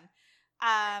next one.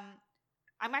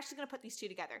 I'm actually going to put these two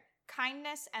together.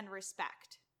 Kindness and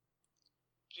respect.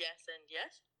 Yes and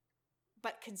yes.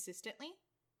 But consistently?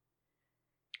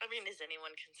 I mean, is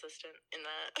anyone consistent in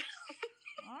that?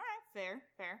 All right, fair.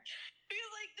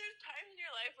 Because, like, there's times in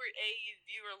your life where,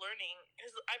 you are learning,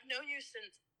 because I've known you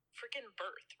since freaking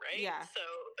birth, right? Yeah. So,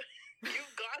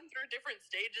 you've gone through different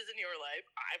stages in your life.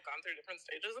 I've gone through different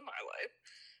stages in my life.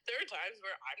 There are times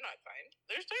where I'm not kind.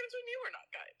 There's times when you are not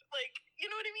kind. Like,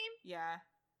 you know what I mean? Yeah.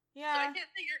 So I can't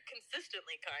say you're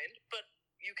consistently kind, but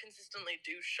you consistently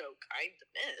do show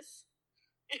kindness.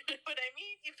 You know what I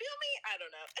mean? You feel me? I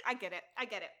don't know. I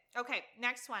get it. Okay,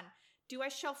 next one. Do I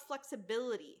show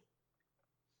flexibility?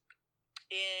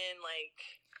 In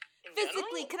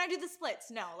Physically, general? can I do the splits?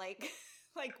 No, like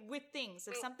with things.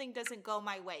 If something doesn't go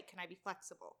my way, can I be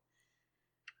flexible?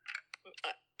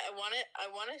 I want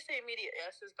to say immediate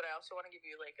yeses, but I also want to give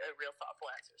you like a real thoughtful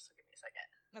answer. So give me a second.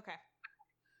 Okay.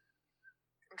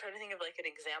 I'm trying to think of like an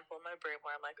example in my brain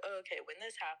where I'm like, oh, okay, when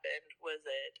this happened, was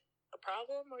it a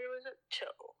problem or was it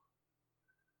chill?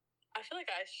 I feel like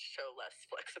I show less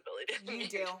flexibility than You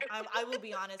do. I will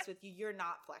be honest with you. You're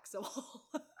not flexible.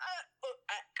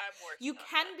 I'm working. You on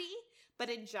can that. be, but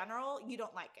in general, you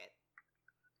don't like it.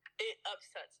 It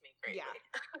upsets me greatly. Yeah,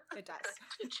 it does.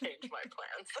 To change my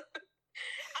plans.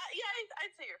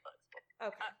 I'd say you're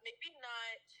flexible. Okay. Maybe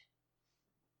not.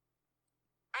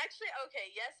 Actually,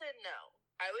 okay, yes and no.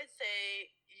 I would say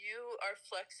you are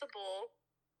flexible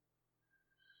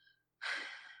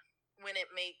when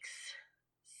it makes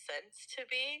sense to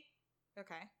be.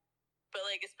 Okay. But,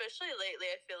 like, especially lately,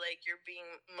 I feel like you're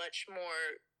being much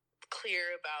more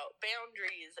clear about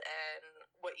boundaries and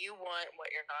what you want, what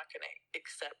you're not going to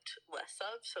accept less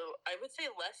of. So I would say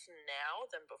less now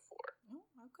than before. Oh,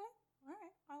 okay. All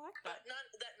right. I like that. But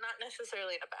not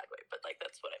necessarily in a bad way, but, like,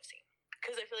 that's what I've seen.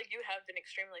 Because I feel like you have been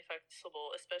extremely flexible,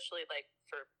 especially, like,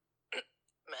 for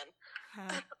men.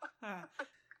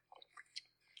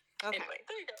 Okay. Anyway,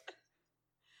 there you go.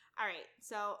 All right.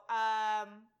 So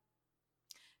I'm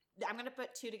going to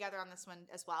put two together on this one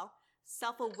as well.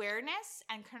 Self-awareness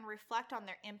and can reflect on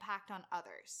their impact on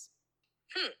others.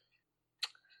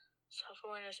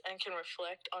 Self-awareness and can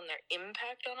reflect on their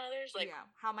impact on others? Like, yeah,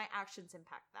 how my actions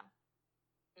impact them.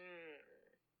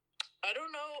 I don't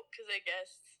know, because I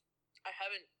guess I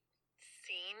haven't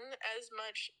seen as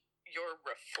much your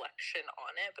reflection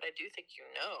on it, but I do think you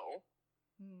know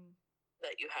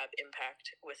that you have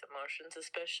impact with emotions,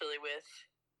 especially with...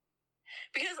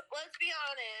 Because, let's be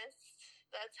honest,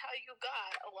 that's how you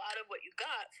got a lot of what you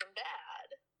got from Dad.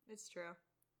 It's true.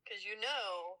 Because you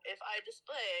know, if I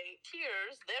display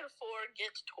tears, therefore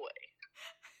get toy.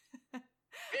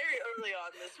 Very early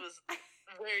on, this was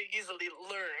very easily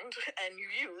learned and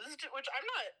used, which I'm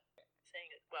not saying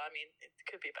it. Well, I mean, it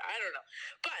could be, but I don't know.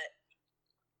 But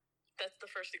that's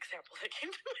the first example that came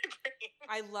to my brain.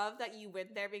 I love that you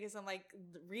went there because I'm like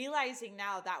realizing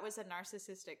now that was a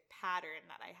narcissistic pattern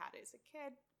that I had as a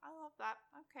kid. I love that.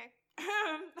 Okay.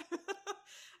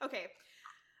 Okay.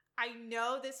 I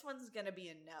know this one's going to be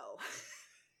a no.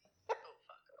 Oh,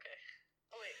 fuck. Okay.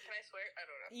 Oh, wait. Can I swear? I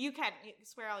don't know. You can. You can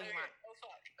swear all you want. Oh,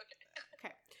 fuck. Okay.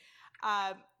 Okay.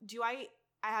 Do I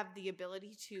have the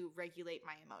ability to regulate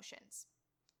my emotions?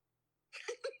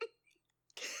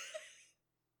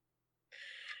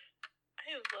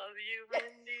 I love you,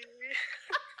 Mindy.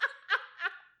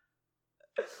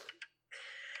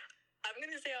 I'm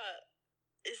going to say,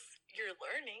 you're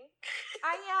learning.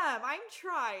 I am. I'm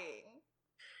trying.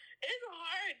 It's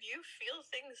hard. You feel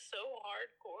things so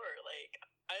hardcore. Like,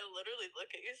 I literally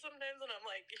look at you sometimes and I'm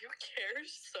like, you care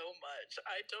so much.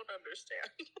 I don't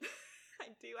understand.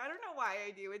 I do. I don't know why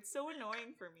I do. It's so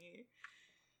annoying for me.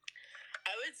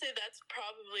 I would say that's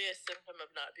probably a symptom of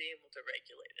not being able to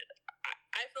regulate it.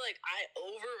 I I feel like I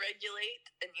over-regulate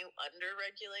and you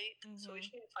under-regulate, so we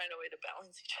should find a way to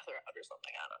balance each other out or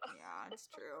something. I don't know. Yeah, it's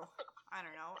true. I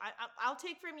don't know. I'll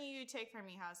take from you, you take from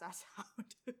me. How's that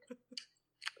sound?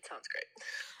 It sounds great.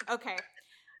 Okay.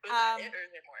 Was that it, or is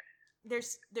there more?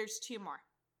 There's 2 more.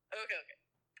 Okay.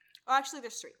 Oh, actually,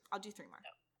 there's 3. I'll do 3 more.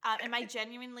 Am I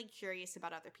genuinely curious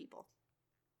about other people?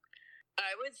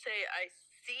 I would say I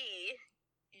see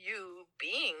you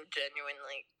being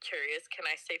genuinely curious. Can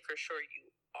I say for sure you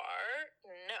are?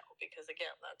 No, because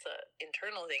again, that's an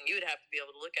internal thing. You would have to be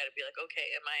able to look at it and be like,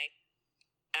 okay, am I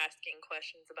asking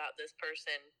questions about this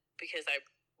person because I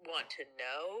want to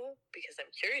know, because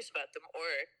I'm curious about them, or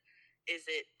is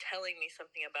it telling me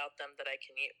something about them that I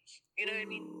can use? You know what I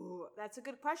mean? Ooh, that's a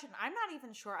good question. I'm not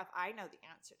even sure if I know the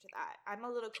answer to that. I'm a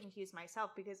little confused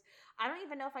myself because I don't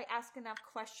even know if I ask enough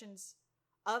questions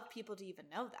of people to even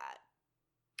know that.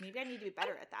 Maybe I need to be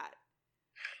better at that.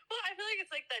 Well, I feel like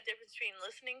it's like that difference between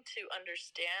listening to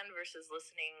understand versus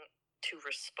listening to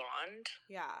respond.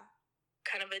 Yeah.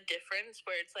 Kind of a difference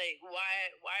where it's like,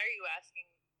 why are you asking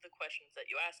the questions that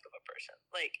you ask of a person?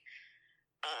 Like,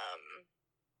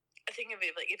 I think of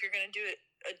it like if you're going to do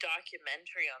a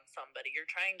documentary on somebody, you're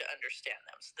trying to understand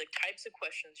them. So the types of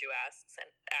questions you ask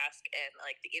and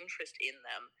like the interest in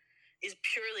them is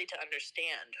purely to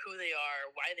understand who they are,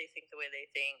 why they think the way they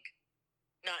think,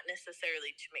 not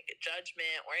necessarily to make a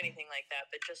judgment or anything like that,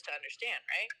 but just to understand,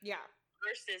 right? Yeah.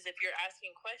 Versus if you're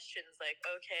asking questions like,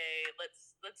 okay,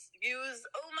 let's use,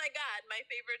 oh my God, my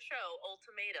favorite show,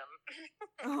 Ultimatum.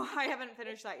 Oh, I haven't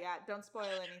finished that yet. Don't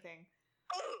spoil anything.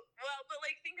 Oh, well, but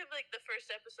like think of like the first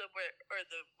episode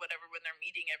when they're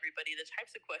meeting everybody, the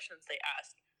types of questions they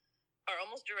ask are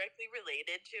almost directly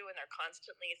related to, and they're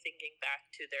constantly thinking back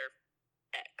to their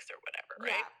ex or whatever,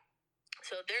 right? Yeah.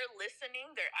 So they're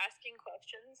listening, they're asking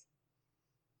questions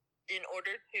in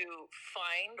order to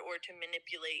find or to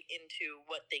manipulate into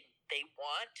what they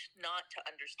want, not to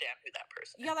understand who that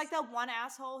person is. Yeah, like that one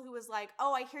asshole who was like,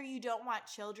 oh, I hear you don't want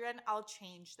children. I'll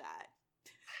change that.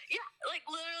 Yeah, like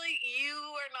literally, you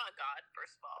are not God,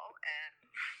 first of all, and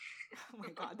oh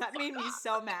my God, that made me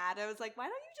so mad. I was like,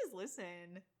 why don't you just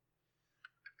listen?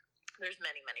 There's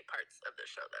many parts of the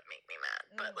show that make me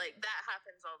mad, but like that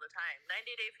happens all the time. 90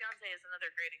 Day Fiancé is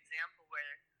another great example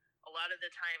where a lot of the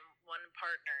time one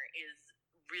partner is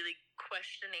really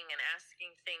questioning and asking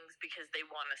things because they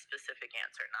want a specific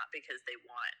answer, not because they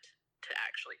want to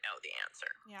actually know the answer.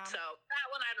 Yeah. So that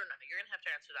one, I don't know. You're gonna have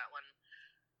to answer that one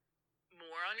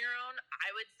more on your own. I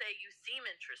would say you seem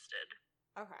interested.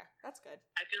 Okay, that's good.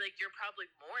 I feel like you're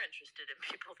probably more interested in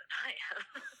people than I am.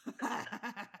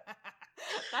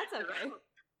 That's okay. I don't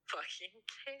fucking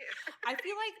care. I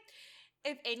feel like,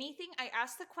 if anything, I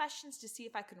ask the questions to see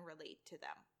if I can relate to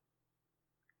them.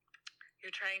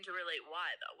 You're trying to relate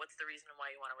why, though? What's the reason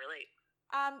why you want to relate?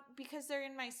 Because they're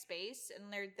in my space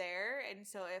and they're there, and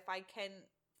so if I can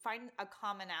find a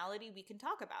commonality, we can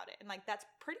talk about it. And like that's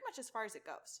pretty much as far as it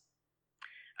goes.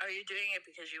 Are you doing it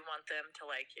because you want them to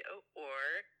like you, or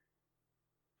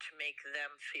to make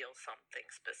them feel something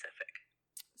specific?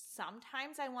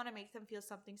 Sometimes I want to make them feel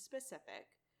something specific,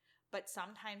 but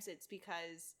sometimes it's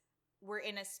because we're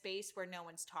in a space where no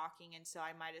one's talking, and so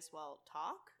I might as well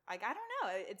talk. Like, I don't know.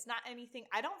 It's not anything.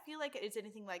 I don't feel like it's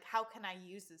anything like, how can I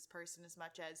use this person, as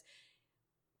much as,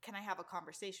 can I have a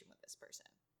conversation with this person?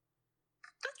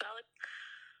 That's valid.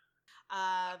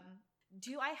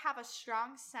 Do I have a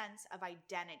strong sense of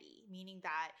identity? Meaning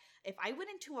that if I went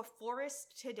into a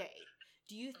forest today,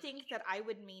 do you think that I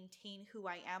would maintain who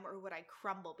I am, or would I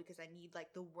crumble because I need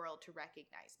like the world to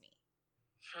recognize me?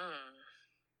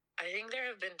 I think there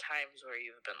have been times where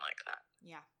you've been like that.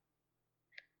 Yeah.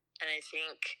 And I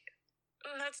think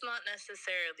that's not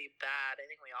necessarily bad. I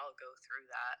think we all go through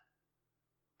that.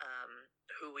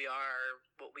 Who we are,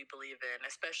 what we believe in,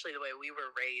 especially the way we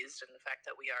were raised, and the fact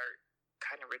that we are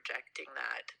kind of rejecting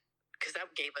that, because that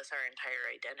gave us our entire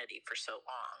identity for so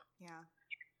long. Yeah.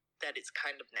 That it's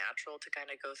kind of natural to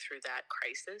kind of go through that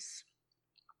crisis.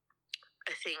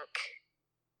 I think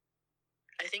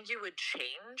you would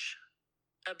change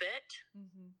a bit,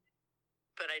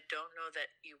 but I don't know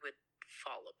that you would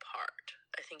fall apart.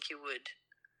 I think you would.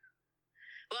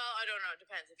 Well, I don't know. It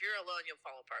depends. If you're alone, you'll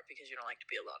fall apart because you don't like to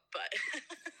be alone. But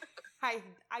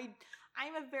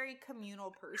I'm a very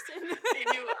communal person.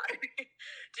 You are.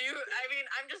 I mean,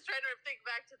 I'm just trying to think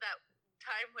back to that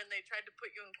time when they tried to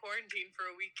put you in quarantine for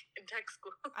a week in tech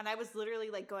school. And I was literally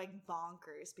like going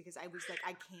bonkers because I was like,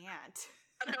 I can't.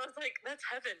 And I was like, that's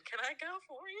heaven. Can I go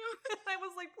for you? I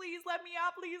was like, please let me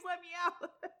out. Please let me out.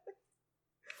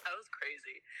 That was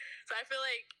crazy. So I feel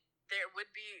like there would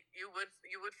be, you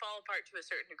would fall apart to a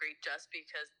certain degree just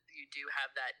because you do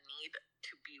have that need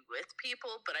to be with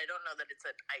people, but I don't know that it's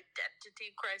an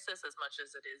identity crisis as much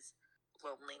as it is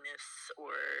loneliness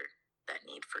or that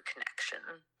need for connection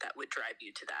that would drive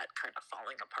you to that kind of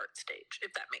falling apart stage,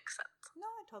 if that makes sense. No,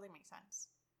 it totally makes sense.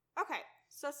 Okay,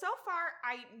 so far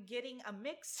I'm getting a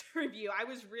mixed review. I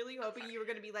was really hoping you were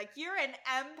going to be like, you're an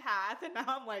empath, and now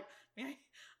I'm like, man,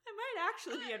 I might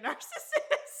actually be a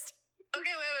narcissist.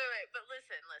 Okay, wait. But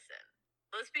listen.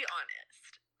 Let's be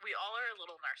honest. We all are a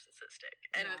little narcissistic.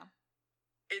 And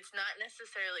it's not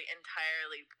necessarily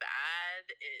entirely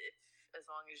bad if, as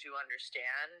long as you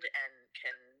understand and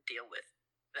can deal with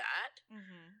that.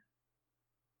 Mm-hmm.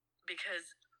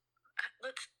 Because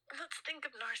let's think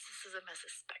of narcissism as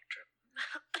a spectrum.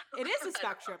 It is a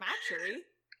spectrum, actually.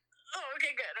 Oh,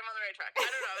 okay, good. I'm on the right track. I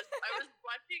don't know. I was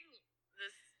watching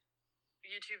this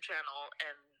YouTube channel,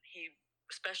 and he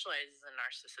specializes in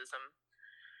narcissism,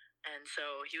 and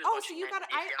so he was. Oh, so you got?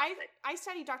 I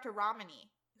studied Dr.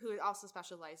 Ramani, who also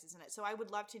specializes in it. So I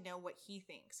would love to know what he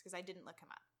thinks, because I didn't look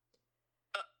him up.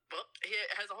 Well, he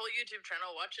has a whole YouTube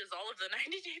channel, watches all of the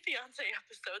 90 Day Fiancé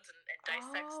episodes and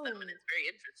dissects them, and it's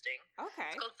very interesting. Okay.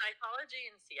 It's called Psychology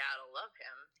in Seattle. Love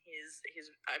him. He's.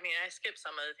 I mean, I skip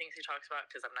some of the things he talks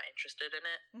about because I'm not interested in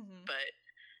it, but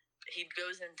he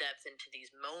goes in depth into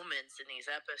these moments in these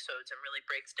episodes and really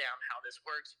breaks down how this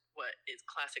works, what is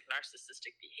classic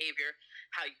narcissistic behavior,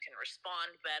 how you can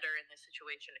respond better in this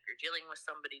situation if you're dealing with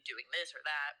somebody doing this or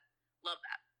that. Love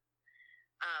that.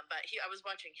 But I was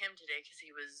watching him today because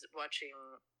he was watching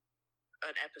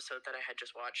an episode that I had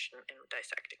just watched and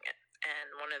dissecting it.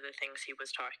 And one of the things he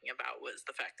was talking about was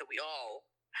the fact that we all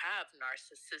have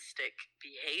narcissistic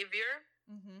behavior.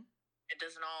 Mm-hmm. It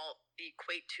doesn't all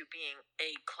equate to being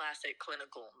a classic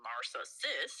clinical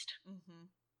narcissist. Mm-hmm.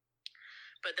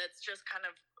 But that's just kind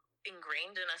of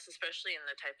ingrained in us, especially in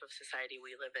the type of society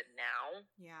we live in now.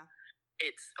 Yeah.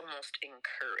 It's almost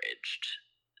encouraged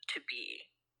to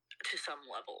be, to some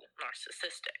level,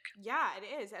 narcissistic. Yeah, it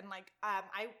is. And like,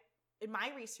 in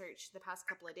my research the past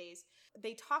couple of days,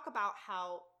 they talk about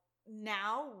how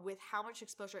now with how much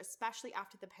exposure, especially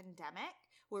after the pandemic,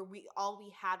 where all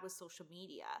we had was social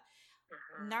media,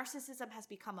 narcissism has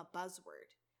become a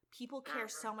buzzword. People care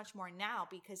so much more now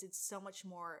because it's so much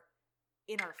more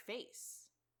in our face.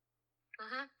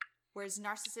 Whereas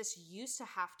narcissists used to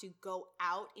have to go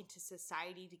out into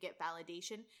society to get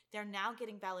validation, they're now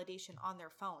getting validation on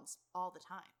their phones all the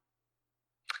time.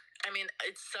 I mean,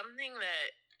 it's something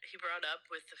that he brought up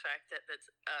with the fact that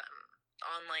that's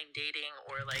online dating,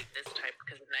 or like this type,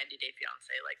 because of 90 Day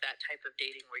Fiancé, like that type of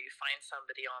dating where you find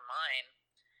somebody online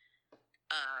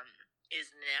is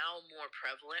now more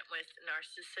prevalent with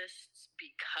narcissists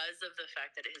because of the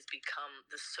fact that it has become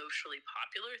the socially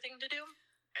popular thing to do,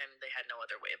 and they had no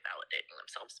other way of validating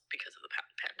themselves because of the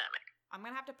pandemic. I'm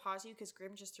going to have to pause you because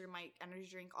Grim just threw my energy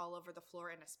drink all over the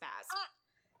floor in a spaz.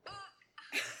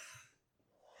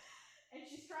 And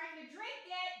she's trying to drink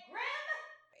it!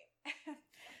 Grim!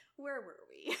 Where were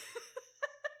we?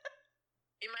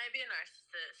 You might be a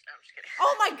narcissist. No, I'm just kidding.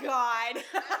 Oh my god!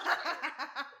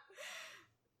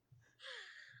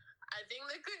 I think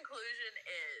the conclusion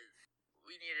is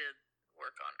we need to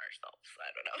work on ourselves.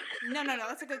 I don't know. No.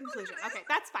 That's a good conclusion. Okay,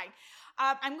 that's fine.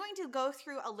 I'm going to go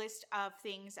through a list of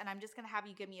things, and I'm just going to have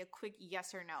you give me a quick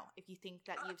yes or no if you think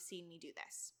that you've seen me do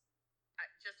this.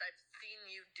 I've seen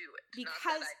you do it.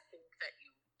 Because not that I think that you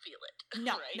feel it.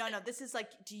 No, right? no. This is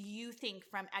like, do you think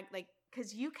from, like,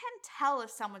 because you can tell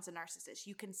if someone's a narcissist.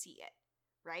 You can see it,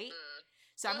 right?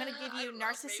 So I'm going to give you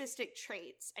narcissistic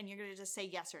traits, and you're going to just say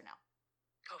yes or no.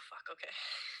 Oh, fuck, okay.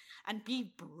 And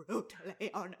be brutally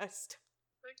honest.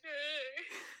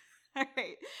 Okay. All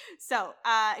right. So,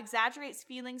 exaggerates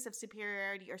feelings of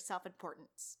superiority or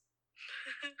self-importance.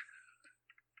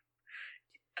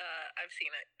 I've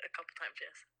seen it a couple times,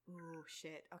 yes. Ooh,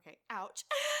 shit. Okay. Ouch.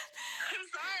 I'm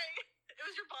sorry. It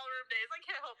was your ballroom days. I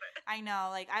can't help it. I know.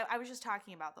 Like, I was just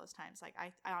talking about those times. Like, I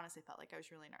honestly felt like I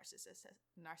was really narcissistic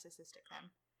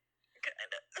then.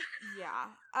 Kind of.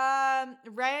 Yeah.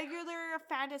 Regular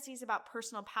fantasies about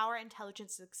personal power,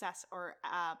 intelligence, success, or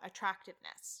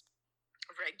attractiveness.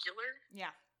 Regular?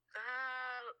 Yeah.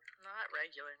 Not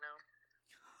regular, no.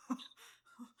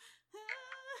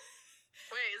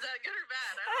 Wait, is that good or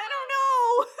bad? I don't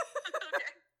know.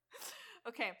 Okay.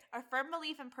 Okay. A firm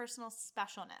belief in personal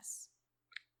specialness.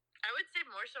 I would say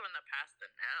more so in the past than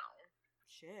now.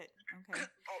 Shit. Okay.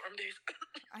 Ballroom days.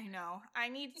 I know. I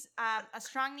need a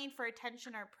strong need for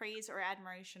attention or praise or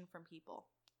admiration from people.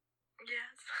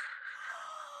 Yes.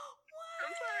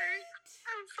 What?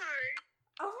 I'm sorry.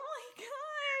 Oh my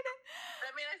god.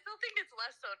 I mean, I still think it's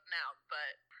less so now,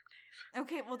 but...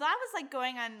 Okay, well that was like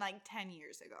going on like 10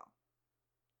 years ago.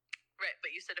 Right,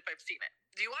 but you said if I've seen it.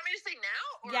 Do you want me to say now?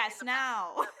 Or yes,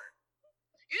 now.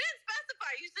 You didn't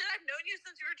specify. You said I've known you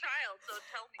since you were a child, so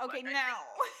tell me. Okay, now.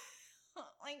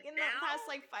 Like in the past,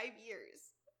 like 5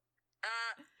 years.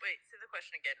 Wait, say the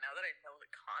question again now that I know the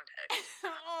context.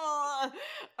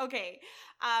 Okay.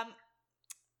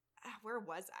 Where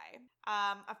was I?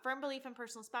 A firm belief in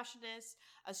personal specialness,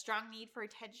 a strong need for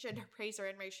attention or praise or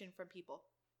admiration from people.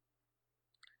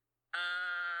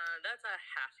 That's a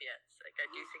half yes. Like, I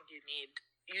do think you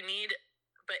need,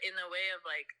 but in the way of,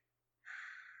 like,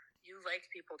 you like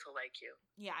people to like you.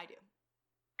 Yeah, I do.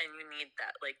 And you need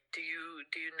that. Like, do you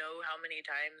know how many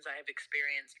times I have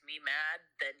experienced me mad,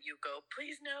 then you go,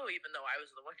 please no, even though I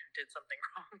was the one who did something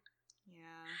wrong.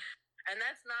 Yeah. And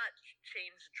that's not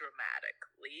changed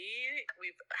dramatically.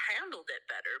 We've handled it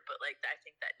better, but, like, I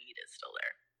think that need is still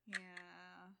there.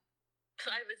 Yeah. So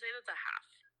I would say that's a half.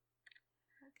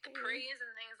 Okay. The praise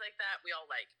and things like that, we all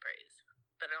like praise.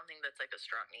 But I don't think that's, like, a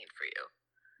strong need for you.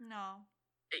 No.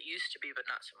 It used to be, but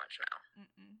not so much now.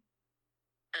 Mm-mm.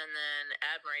 And then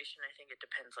admiration, I think it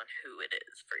depends on who it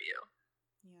is for you.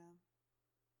 Yeah.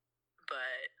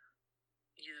 But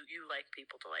you like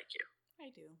people to like you.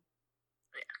 I do.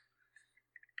 Yeah.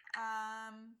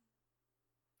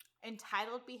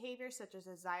 Entitled behavior such as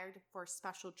desire for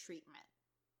special treatment.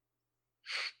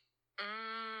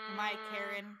 Am I a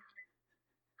Karen?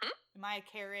 Am I a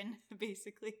Karen,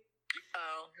 basically?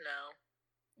 Oh, no.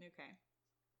 Okay.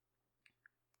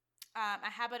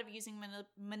 A habit of using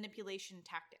manipulation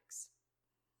tactics.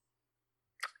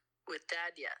 With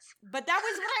Dad, yes. But that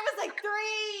was when I was like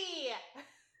 3!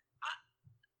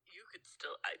 You could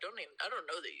still, I don't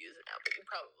know that you use it now, but you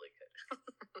probably could.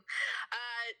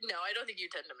 No, I don't think you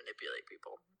tend to manipulate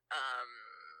people.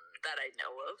 That I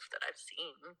know of, that I've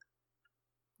seen.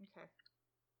 Okay.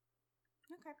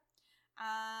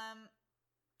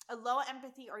 A low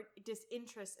empathy or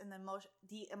disinterest in the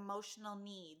emotional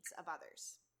needs of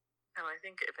others. No, I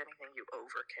think if anything, you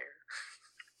overcare.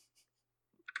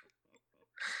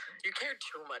 You care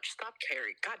too much. Stop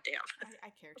caring. God damn. I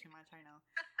care too much, I know.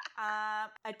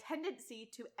 A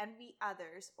tendency to envy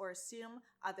others or assume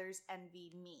others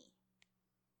envy me.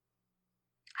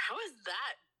 How is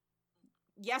that?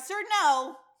 Yes or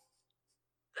no?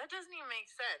 That doesn't even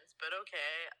make sense, but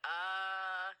okay.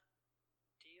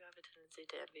 Do you have a tendency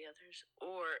to envy others?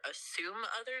 Or assume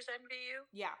others envy you?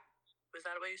 Yeah. Was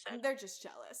that what you said? They're just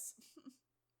jealous.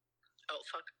 Oh,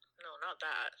 fuck. No, not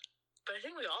that. But I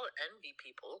think we all envy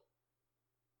people.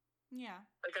 Yeah.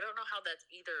 Like, I don't know how that's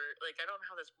either, like, I don't know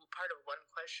how that's part of one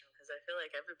question, because I feel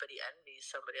like everybody envies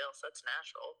somebody else. That's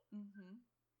natural. Mm-hmm.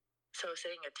 So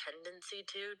saying a tendency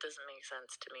to doesn't make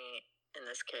sense to me in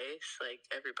this case. Like,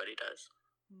 everybody does.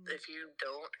 Mm. If you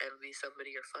don't envy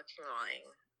somebody, you're fucking lying.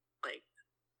 Like,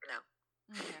 no.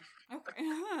 Okay.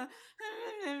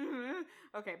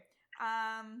 Okay.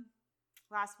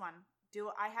 Last one.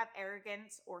 Do I have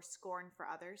arrogance or scorn for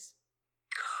others?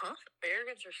 Huh?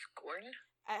 Arrogance or scorn?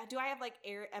 Do I have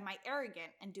am I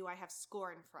arrogant and do I have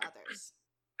scorn for others?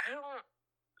 I don't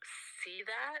see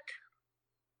that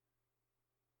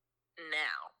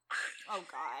now. Oh,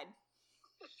 God.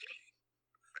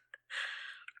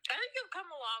 I think you've come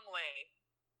a long way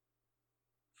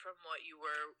from what you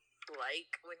were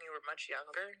like when you were much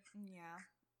younger. Yeah.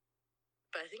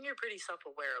 But I think you're pretty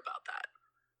self-aware about that.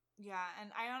 Yeah,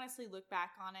 and I honestly look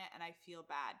back on it and I feel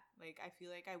bad. Like, I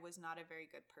feel like I was not a very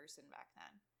good person back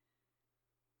then.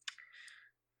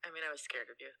 I mean, I was scared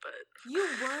of you, but... You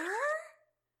were?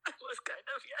 I was kind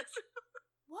of, yes.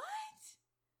 What?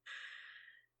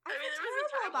 I mean, feel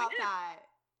terrible about that.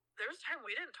 There was a time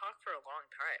we didn't talk for a long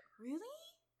time. Really?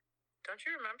 Don't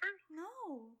you remember?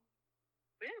 No.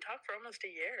 We didn't talk for almost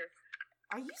a year.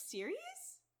 Are you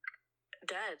serious?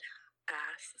 Dead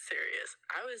ass serious.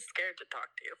 I was scared to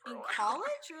talk to you for a while. In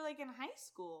college or like in high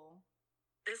school?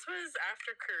 This was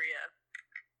after Korea.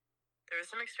 There were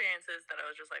some experiences that I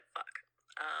was just like, fuck.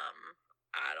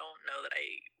 I don't know that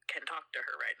I can talk to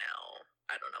her right now.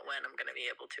 I don't know when I'm going to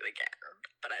be able to again.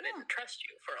 But I didn't trust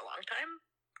you for a long time.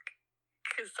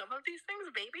 Because some of these things,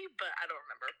 maybe, but I don't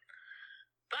remember.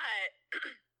 But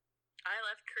I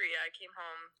left Korea. I came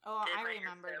home. Oh, I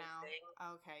remember now. Thing.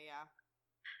 Okay, yeah.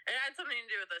 It had something to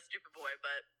do with a stupid boy,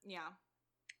 but... Yeah.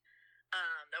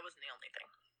 That wasn't the only thing.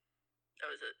 That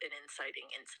was an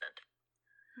inciting incident.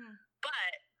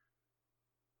 But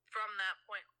from that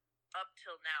point up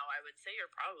till now, I would say you're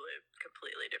probably a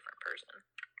completely different person.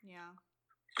 Yeah.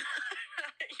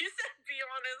 You said be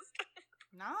honest.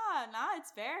 Nah,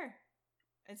 it's fair.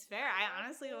 It's fair. I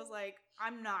honestly was like,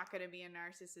 I'm not going to be a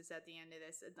narcissist at the end of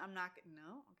this. I'm not going to...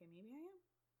 No? Okay, maybe I am.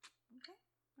 Okay.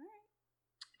 All right.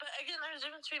 But again, there's a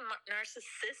difference between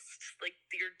narcissists, like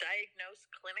you're diagnosed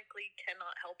clinically,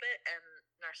 cannot help it, and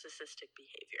narcissistic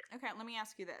behavior. Okay, let me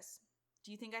ask you this.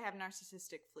 Do you think I have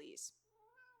narcissistic fleas?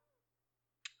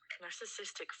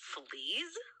 Narcissistic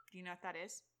fleas? Do you know what that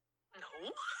is? No.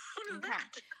 What is Okay.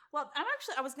 that? Well,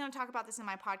 I was going to talk about this in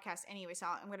my podcast anyway, so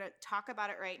I'm going to talk about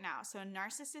it right now. So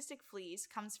narcissistic fleas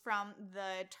comes from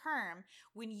the term,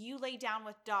 when you lay down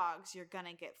with dogs, you're going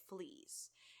to get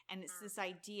fleas. And it's this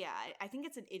idea. I think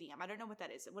it's an idiom. I don't know what that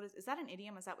is. Is that an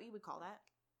idiom? Is that what you would call that?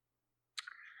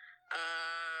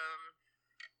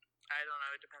 I don't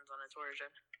know. It depends on its origin.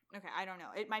 Okay, I don't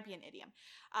know. It might be an idiom.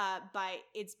 But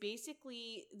it's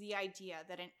basically the idea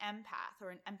that an empath or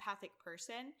an empathic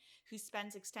person who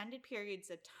spends extended periods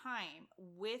of time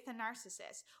with a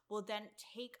narcissist will then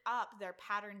take up their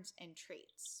patterns and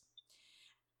traits.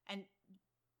 And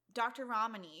Dr.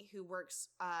 Ramani, who works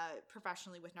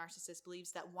professionally with narcissists,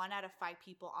 believes that 1 out of 5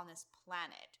 people on this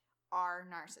planet are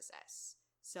narcissists.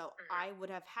 So I would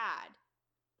have had,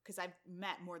 because I've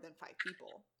met more than 5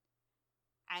 people,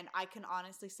 and I can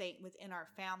honestly say within our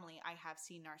family, I have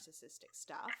seen narcissistic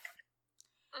stuff.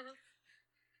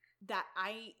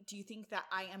 Do you think that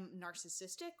I am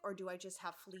narcissistic, or do I just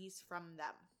have fleas from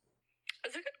them?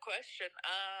 That's a good question.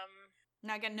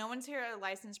 Now, again, no one's here a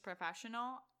licensed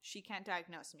professional. She can't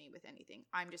diagnose me with anything.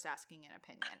 I'm just asking an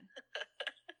opinion.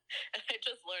 And I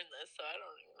just learned this, so I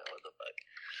don't even know what the fuck.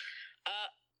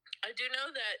 I do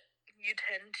know that you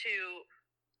tend to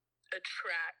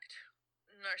attract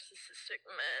narcissistic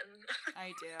men.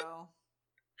 I do.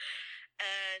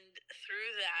 And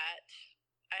through that,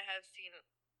 I have seen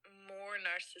more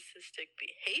narcissistic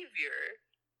behavior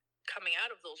coming out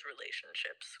of those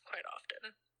relationships quite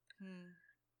often.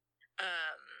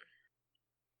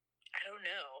 I don't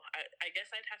know. I guess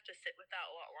I'd have to sit with that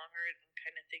a lot longer and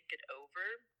kind of think it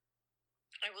over.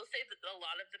 I will say that a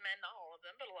lot of the men, not all of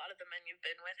them, but a lot of the men you've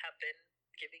been with have been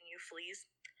giving you fleas.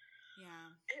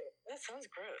 Yeah. Ew, that sounds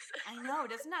gross. I know.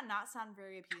 Doesn't that not sound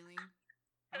very appealing?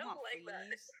 I don't like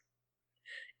fleas.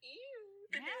 That. Ew.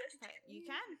 Yeah, you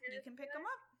can pick them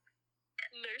up.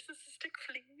 Narcissistic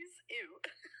fleas. Ew.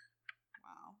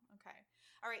 Wow. Okay.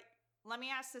 All right. Let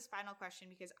me ask this final question,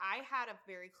 because I had a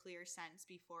very clear sense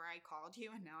before I called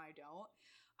you, and now I don't.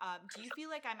 Do you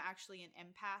feel like I'm actually an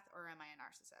empath, or am I a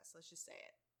narcissist? Let's just say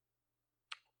it.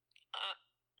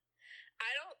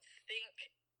 I don't think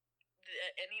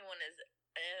that anyone is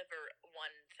ever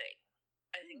one thing.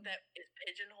 I think that is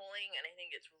pigeonholing, and I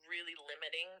think it's really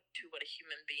limiting to what a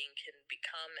human being can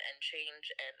become and change.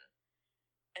 And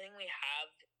I think we have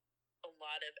a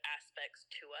lot of aspects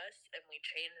to us, and we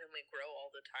change and we grow all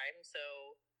the time.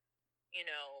 So, you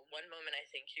know, one moment I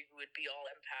think you would be all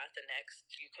empath, and next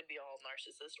you could be all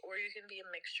narcissist, or you can be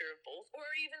a mixture of both, or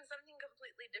even something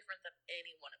completely different than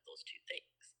any one of those two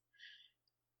things.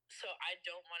 So I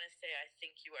don't want to say I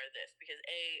think you are this, because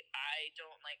I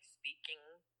don't like speaking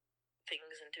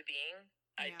things into being.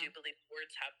 Yeah. I do believe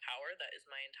words have power. That is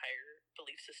my entire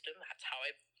belief system. That's how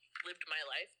I've lived my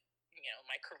life. You know,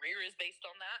 my career is based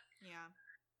on that. Yeah.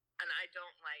 And I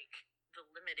don't like the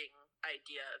limiting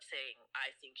idea of saying,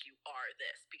 I think you are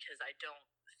this, because I don't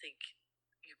think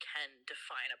you can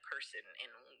define a person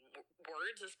in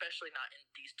words, especially not in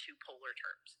these two polar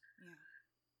terms. Yeah.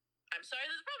 I'm sorry,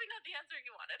 that's probably not the answer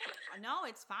you wanted. No,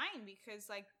 it's fine, because,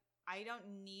 like, I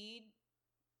don't need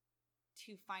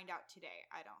to find out today,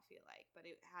 I don't feel like. But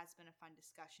it has been a fun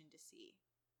discussion to see.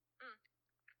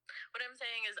 What I'm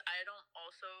saying is I don't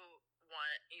also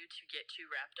want you to get too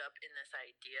wrapped up in this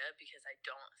idea, because I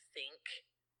don't think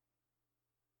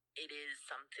it is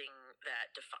something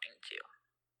that defines you.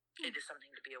 It is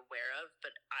something to be aware of,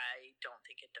 but I don't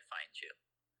think it defines you.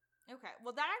 Okay.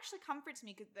 Well, that actually comforts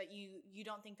me, that you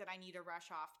don't think that I need to rush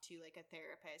off to, like, a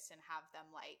therapist and have them,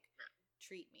 like,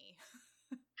 treat me.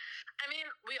 I mean,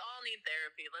 we all need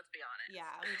therapy, let's be honest.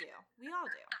 Yeah, we do. We all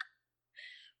do.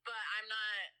 But I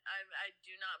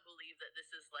do not believe that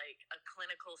this is like a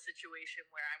clinical situation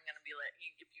where I'm going to be like,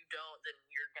 if you don't, then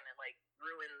you're going to like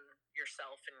ruin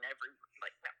yourself and no,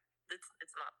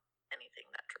 it's not anything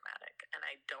that dramatic. And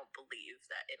I don't believe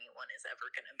that anyone is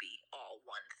ever going to be all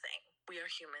one thing. We are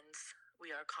humans. We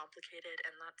are complicated.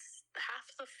 And that's half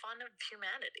the fun of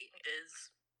humanity is,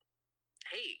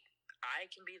 hey, I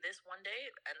can be this one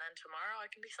day and then tomorrow I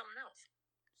can be something else.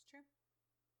 It's true.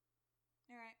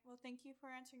 All right. Well, thank you for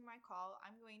answering my call.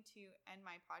 I'm going to end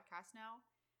my podcast now.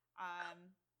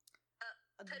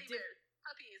 Teddy bears,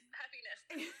 puppies, happiness.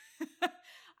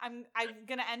 I'm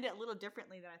gonna end it a little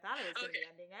differently than I thought I was gonna be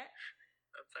ending it.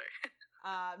 I'm sorry.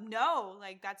 No,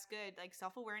 like, that's good. Like,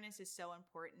 self-awareness is so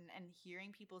important, and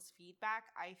hearing people's feedback,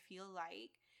 I feel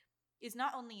like is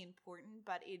not only important,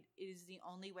 but it is the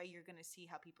only way you're going to see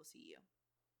how people see you.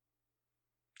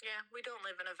 Yeah, we don't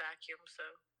live in a vacuum, so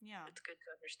yeah, it's good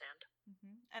to understand.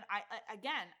 Mm-hmm. And I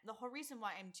again, the whole reason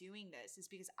why I'm doing this is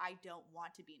because I don't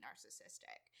want to be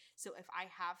narcissistic. So if I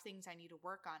have things I need to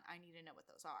work on, I need to know what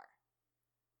those are.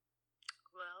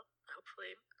 Well,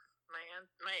 hopefully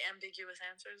my ambiguous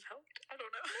answers helped. I don't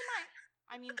know. They might.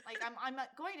 I mean, like I'm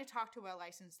going to talk to a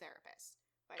licensed therapist.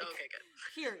 Like, okay, good.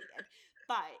 Period.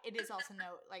 But it is also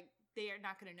like they are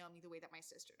not going to know me the way that my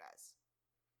sister does.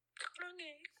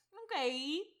 Okay.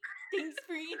 Okay. Thanks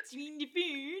for eating the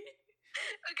food.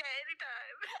 Okay,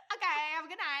 anytime. Okay, have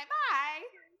a good night. Bye.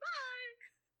 Bye.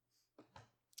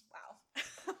 Wow.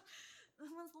 That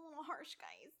was a little harsh,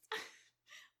 guys.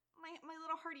 My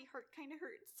little hearty heart kind of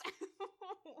hurts.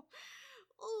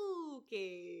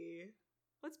 Okay.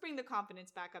 Let's bring the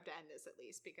confidence back up to end this at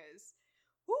least because,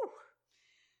 whew.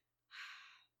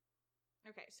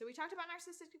 Okay, so we talked about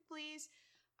narcissistic beliefs.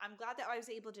 I'm glad that I was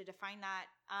able to define that.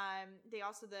 They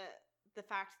also, the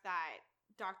fact that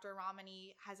Dr.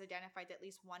 Ramani has identified that at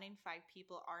least 1 in 5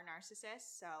 people are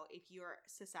narcissists. So if you're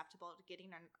susceptible to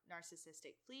getting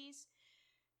narcissistic fleas,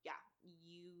 yeah,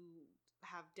 you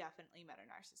have definitely met a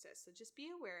narcissist. So just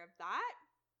be aware of that.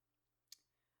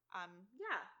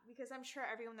 Yeah, because I'm sure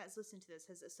everyone that's listened to this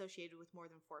has associated with more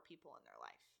than 4 people in their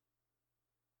life.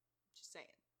 Just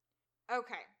saying.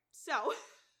 Okay, so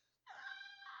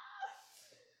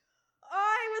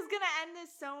I was going to end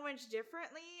this so much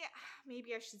differently.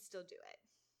 Maybe I should still do it.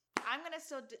 I'm going to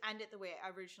still end it the way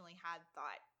I originally had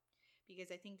thought because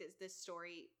I think that this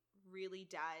story really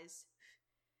does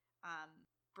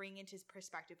bring into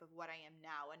perspective of what I am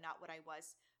now and not what I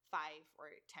was 5 or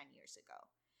 10 years ago.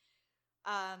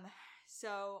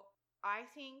 So I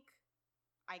think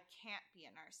I can't be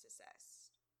a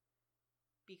narcissist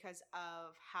because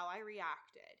of how I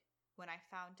reacted when I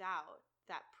found out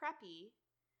that Preppy,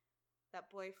 that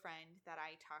boyfriend that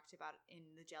I talked about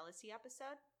in the jealousy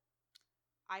episode,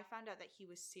 I found out that he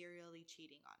was serially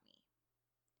cheating on me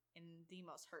in the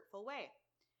most hurtful way.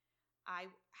 I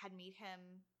had made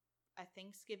him a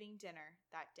Thanksgiving dinner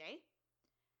that day,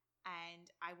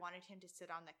 and I wanted him to sit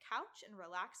on the couch and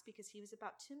relax because he was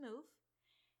about to move,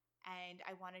 and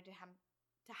I wanted him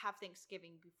to have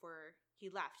Thanksgiving before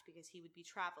he left because he would be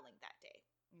traveling that day.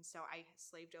 And so I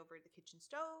slaved over the kitchen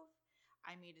stove.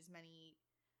 I made as many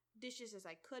dishes as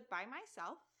I could by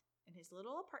myself in his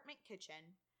little apartment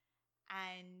kitchen,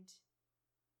 and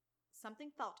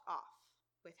something felt off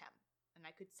with him, and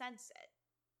I could sense it.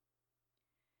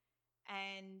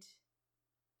 And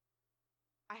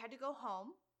I had to go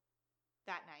home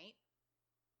that night,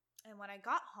 and when I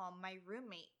got home, my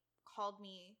roommate called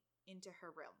me into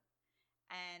her room,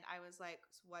 and I was like,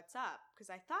 what's up?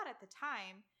 Because I thought at the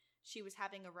time she was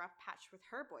having a rough patch with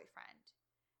her boyfriend,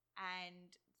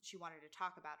 and she wanted to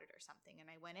talk about it or something. And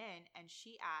I went in, and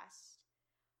she asked,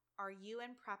 are you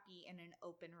and Preppy in an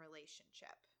open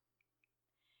relationship?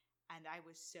 And I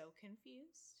was so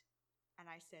confused. And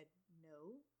I said,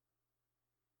 no,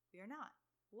 we are not.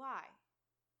 Why?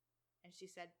 And she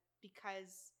said,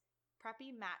 because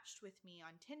Preppy matched with me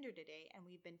on Tinder today, and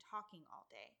we've been talking all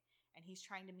day. And he's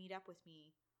trying to meet up with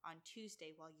me on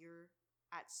Tuesday while you're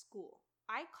at school.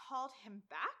 I called him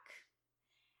back,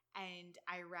 and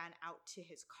I ran out to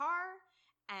his car.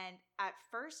 And at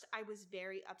first, I was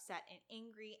very upset and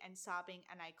angry and sobbing,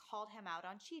 and I called him out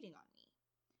on cheating on me.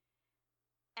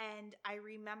 And I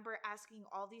remember asking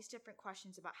all these different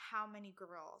questions about how many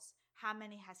girls, how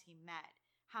many has he met,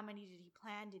 how many did he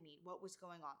plan to meet, what was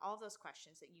going on, all those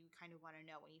questions that you kind of want to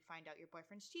know when you find out your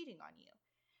boyfriend's cheating on you.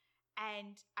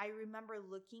 And I remember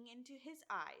looking into his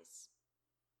eyes,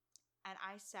 and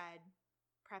I said,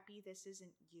 Preppy, this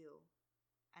isn't you.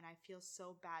 And I feel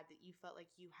so bad that you felt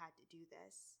like you had to do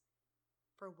this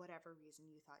for whatever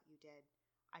reason you thought you did.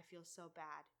 I feel so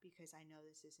bad because I know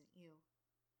this isn't you.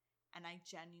 And I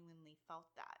genuinely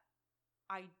felt that.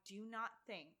 I do not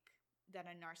think that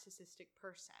a narcissistic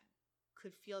person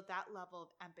could feel that level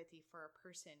of empathy for a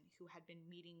person who had been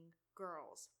meeting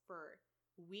girls for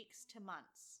weeks to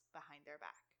months behind their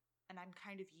back. And I'm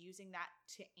kind of using that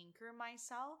to anchor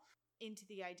myself into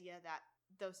the idea that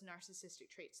those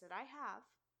narcissistic traits that I have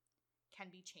can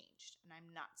be changed, and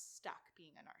I'm not stuck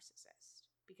being a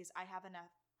narcissist because I have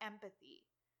enough empathy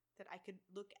that I could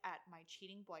look at my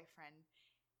cheating boyfriend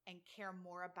and care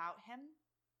more about him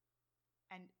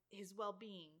and his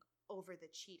well-being over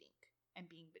the cheating and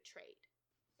being betrayed.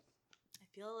 I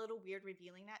feel a little weird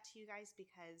revealing that to you guys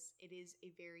because it is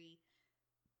a very,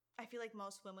 I feel like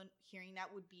most women hearing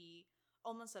that would be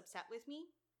almost upset with me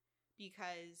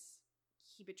because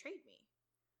he betrayed me.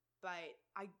 But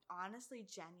I honestly,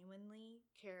 genuinely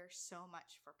care so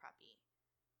much for Preppy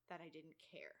that I didn't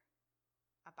care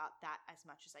about that as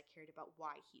much as I cared about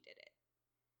why he did it.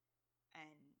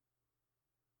 And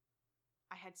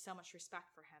I had so much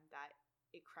respect for him that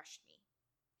it crushed me.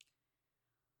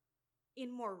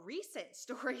 In more recent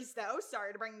stories, though,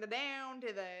 sorry to bring it down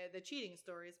to the cheating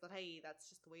stories, but hey, that's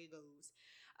just the way it goes.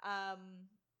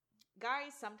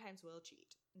 Guys sometimes will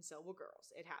cheat, and so will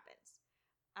girls. It happens.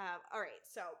 All right,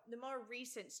 so the more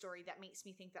recent story that makes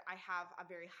me think that I have a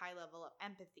very high level of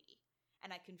empathy,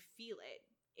 and I can feel it,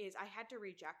 is I had to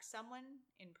reject someone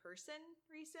in person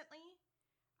recently.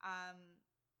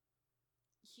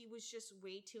 He was just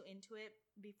way too into it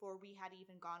before we had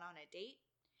even gone on a date.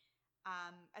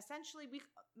 Essentially,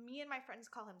 me and my friends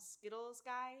call him Skittles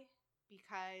Guy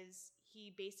because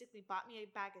he basically bought me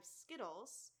a bag of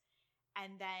Skittles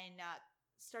and then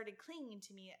started clinging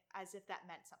to me as if that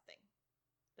meant something.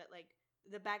 That like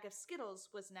the bag of Skittles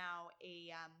was now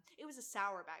it was a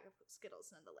sour bag of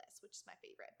Skittles nonetheless, which is my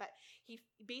favorite. But he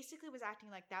basically was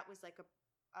acting like that was like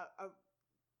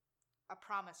a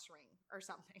promise ring or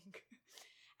something.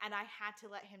 And I had to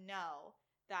let him know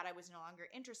that I was no longer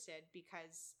interested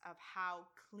because of how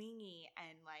clingy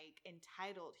and like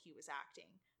entitled he was acting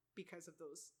because of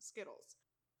those Skittles.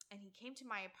 And he came to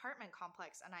my apartment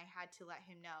complex and I had to let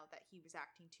him know that he was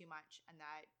acting too much and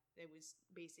that it was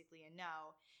basically a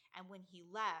no. And when he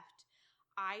left,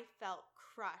 I felt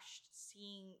crushed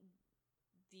seeing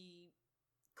the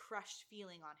crushed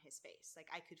feeling on his face.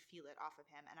 Like I could feel it off of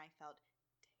him and I felt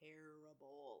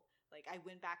terrible. Like I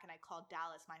went back and I called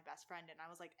Dallas, my best friend, and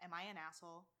I was like, am I an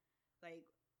asshole? Like,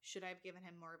 should I have given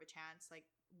him more of a chance? Like,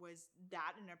 was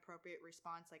that an appropriate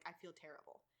response? Like, I feel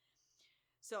terrible.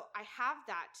 So I have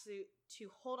that to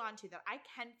hold on to, that I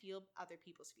can feel other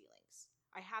people's feelings.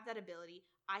 I have that ability.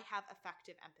 I have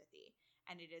effective empathy,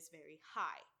 and it is very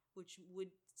high, which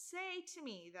would say to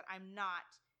me that I'm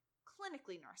not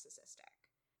clinically narcissistic.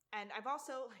 And I've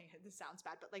also, this sounds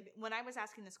bad, but like when I was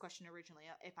asking this question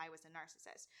originally, if I was a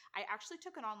narcissist, I actually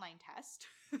took an online test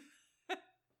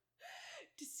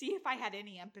to see if I had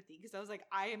any empathy, because I was like,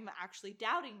 I am actually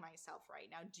doubting myself right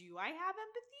now. Do I have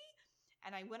empathy?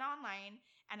 And I went online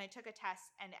and I took a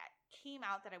test and it came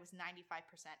out that I was 95%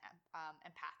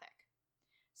 empathic.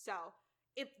 So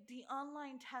if the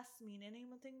online tests mean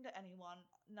anything to anyone,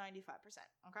 95%.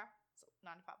 Okay? So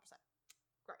 95%.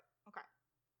 Great. Okay.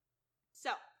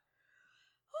 So,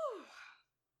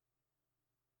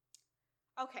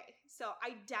 okay. So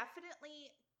I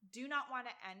definitely do not want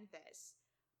to end this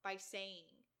by saying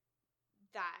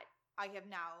that I have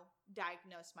now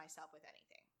diagnosed myself with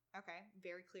anything. Okay?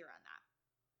 Very clear on that.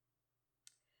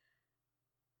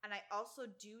 And I also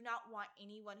do not want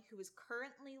anyone who is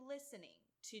currently listening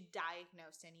to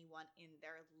diagnose anyone in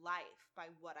their life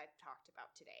by what I've talked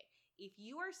about today. If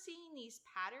you are seeing these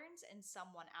patterns in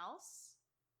someone else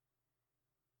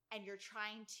and you're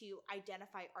trying to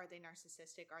identify, are they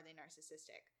narcissistic? Are they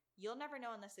narcissistic? You'll never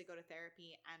know unless they go to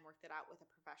therapy and work that out with a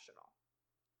professional.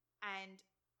 And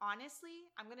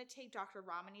honestly, I'm going to take Dr.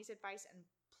 Ramani's advice and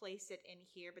place it in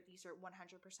here, but these are 100%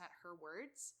 her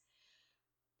words.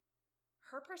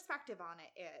 Her perspective on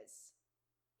it is,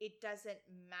 it doesn't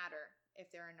matter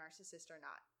if they're a narcissist or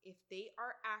not. If they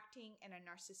are acting in a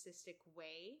narcissistic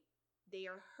way, they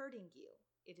are hurting you.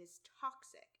 It is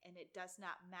toxic, and it does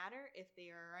not matter if they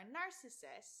are a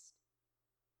narcissist.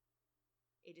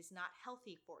 It is not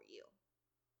healthy for you.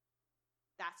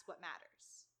 That's what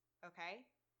matters, okay?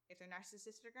 If they're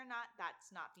narcissistic or not,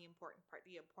 that's not the important part.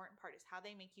 The important part is how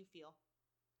they make you feel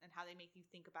and how they make you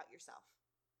think about yourself.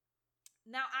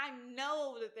 Now, I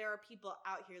know that there are people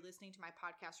out here listening to my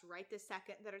podcast right this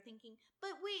second that are thinking,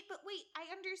 but wait, I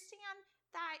understand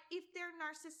that if they're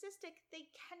narcissistic, they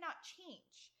cannot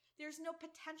change. There's no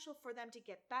potential for them to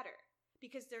get better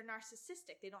because they're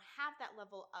narcissistic. They don't have that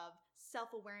level of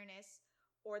self-awareness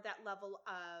or that level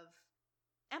of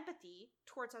empathy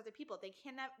towards other people.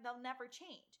 They'll never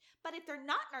change. But if they're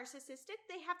not narcissistic,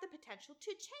 they have the potential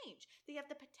to change. They have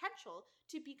the potential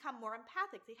to become more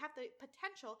empathic. They have the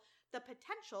potential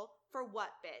for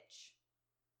what, bitch?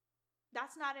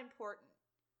 That's not important.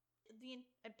 The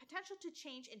potential to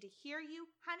change and to hear you,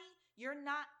 honey, you're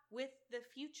not with the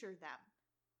future them.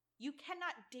 You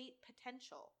cannot date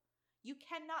potential. You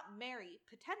cannot marry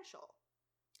potential.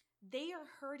 They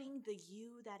are hurting the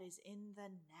you that is in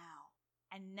the now.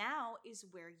 And now is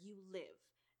where you live.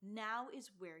 Now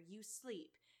is where you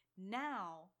sleep.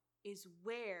 Now is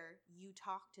where you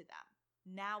talk to them.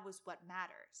 Now is what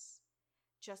matters.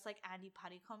 Just like Andy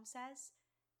Puddicombe says,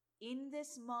 in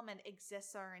this moment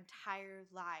exists our entire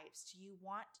lives. Do you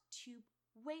want to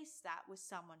waste that with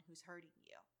someone who's hurting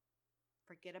you?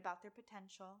 forget about their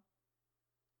potential,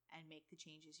 and make the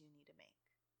changes you need to make.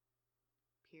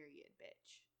 Period,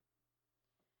 bitch.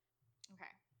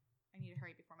 Okay. I need to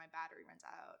hurry before my battery runs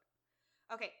out.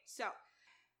 Okay, so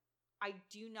I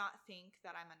do not think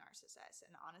that I'm a narcissist.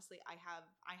 And honestly, I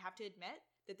have to admit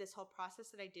that this whole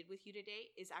process that I did with you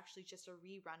today is actually just a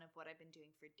rerun of what I've been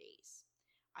doing for days.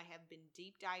 I have been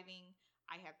deep diving.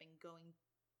 I have been going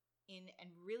in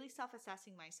and really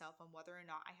self-assessing myself on whether or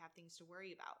not I have things to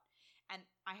worry about. And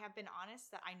I have been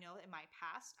honest that I know in my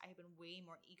past, I have been way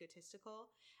more egotistical.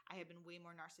 I have been way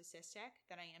more narcissistic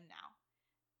than I am now.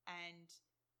 And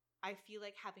I feel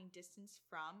like having distance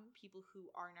from people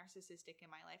who are narcissistic in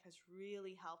my life has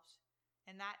really helped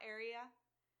in that area.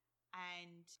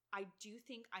 And I do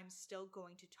think I'm still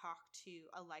going to talk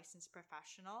to a licensed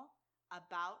professional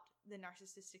about the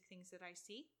narcissistic things that I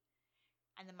see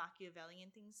and the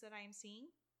Machiavellian things that I am seeing.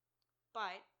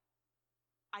 But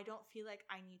I don't feel like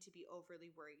I need to be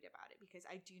overly worried about it, because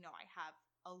I do know I have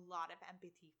a lot of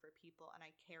empathy for people and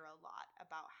I care a lot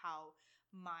about how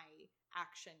my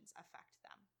actions affect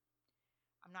them.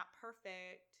 I'm not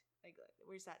perfect. Like,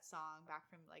 where's that song back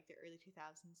from like the early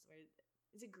 2000s? Where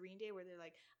is it Green Day, where they're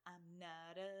like, I'm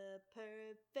not a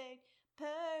perfect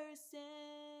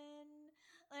person.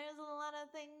 There's a lot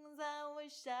of things I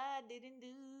wish I didn't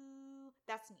do.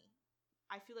 That's me.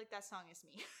 I feel like that song is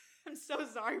me. I'm so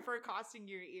sorry for accosting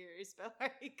your ears, but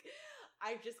like,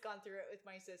 I've just gone through it with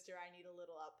my sister. I need a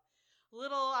little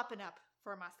up and up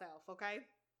for myself, okay?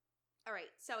 All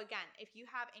right, so again, if you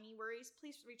have any worries,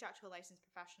 please reach out to a licensed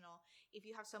professional. If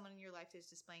you have someone in your life that's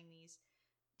displaying these,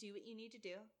 do what you need to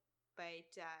do, but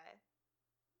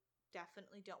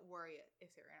definitely don't worry if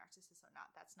they're a narcissist or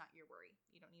not. That's not your worry.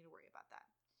 You don't need to worry about that.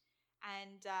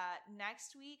 And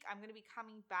next week, I'm going to be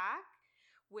coming back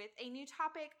with a new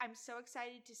topic. I'm so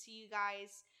excited to see you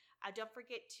guys. Don't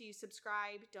forget to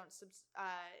subscribe. Don't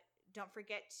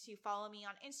forget to follow me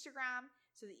on Instagram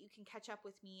so that you can catch up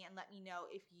with me and let me know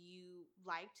if you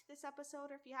liked this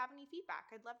episode or if you have any feedback.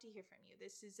 I'd love to hear from you.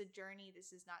 This is a journey.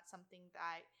 This is not something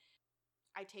that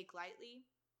I take lightly.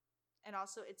 And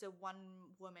also, it's a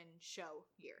one-woman show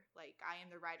here. Like, I am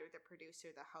the writer, the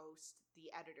producer, the host, the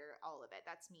editor, all of it.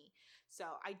 That's me.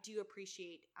 So I do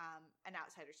appreciate an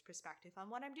outsider's perspective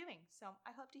on what I'm doing. So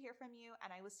I hope to hear from you,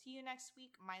 and I will see you next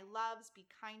week. My loves, be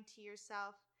kind to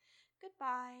yourself.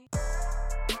 Goodbye.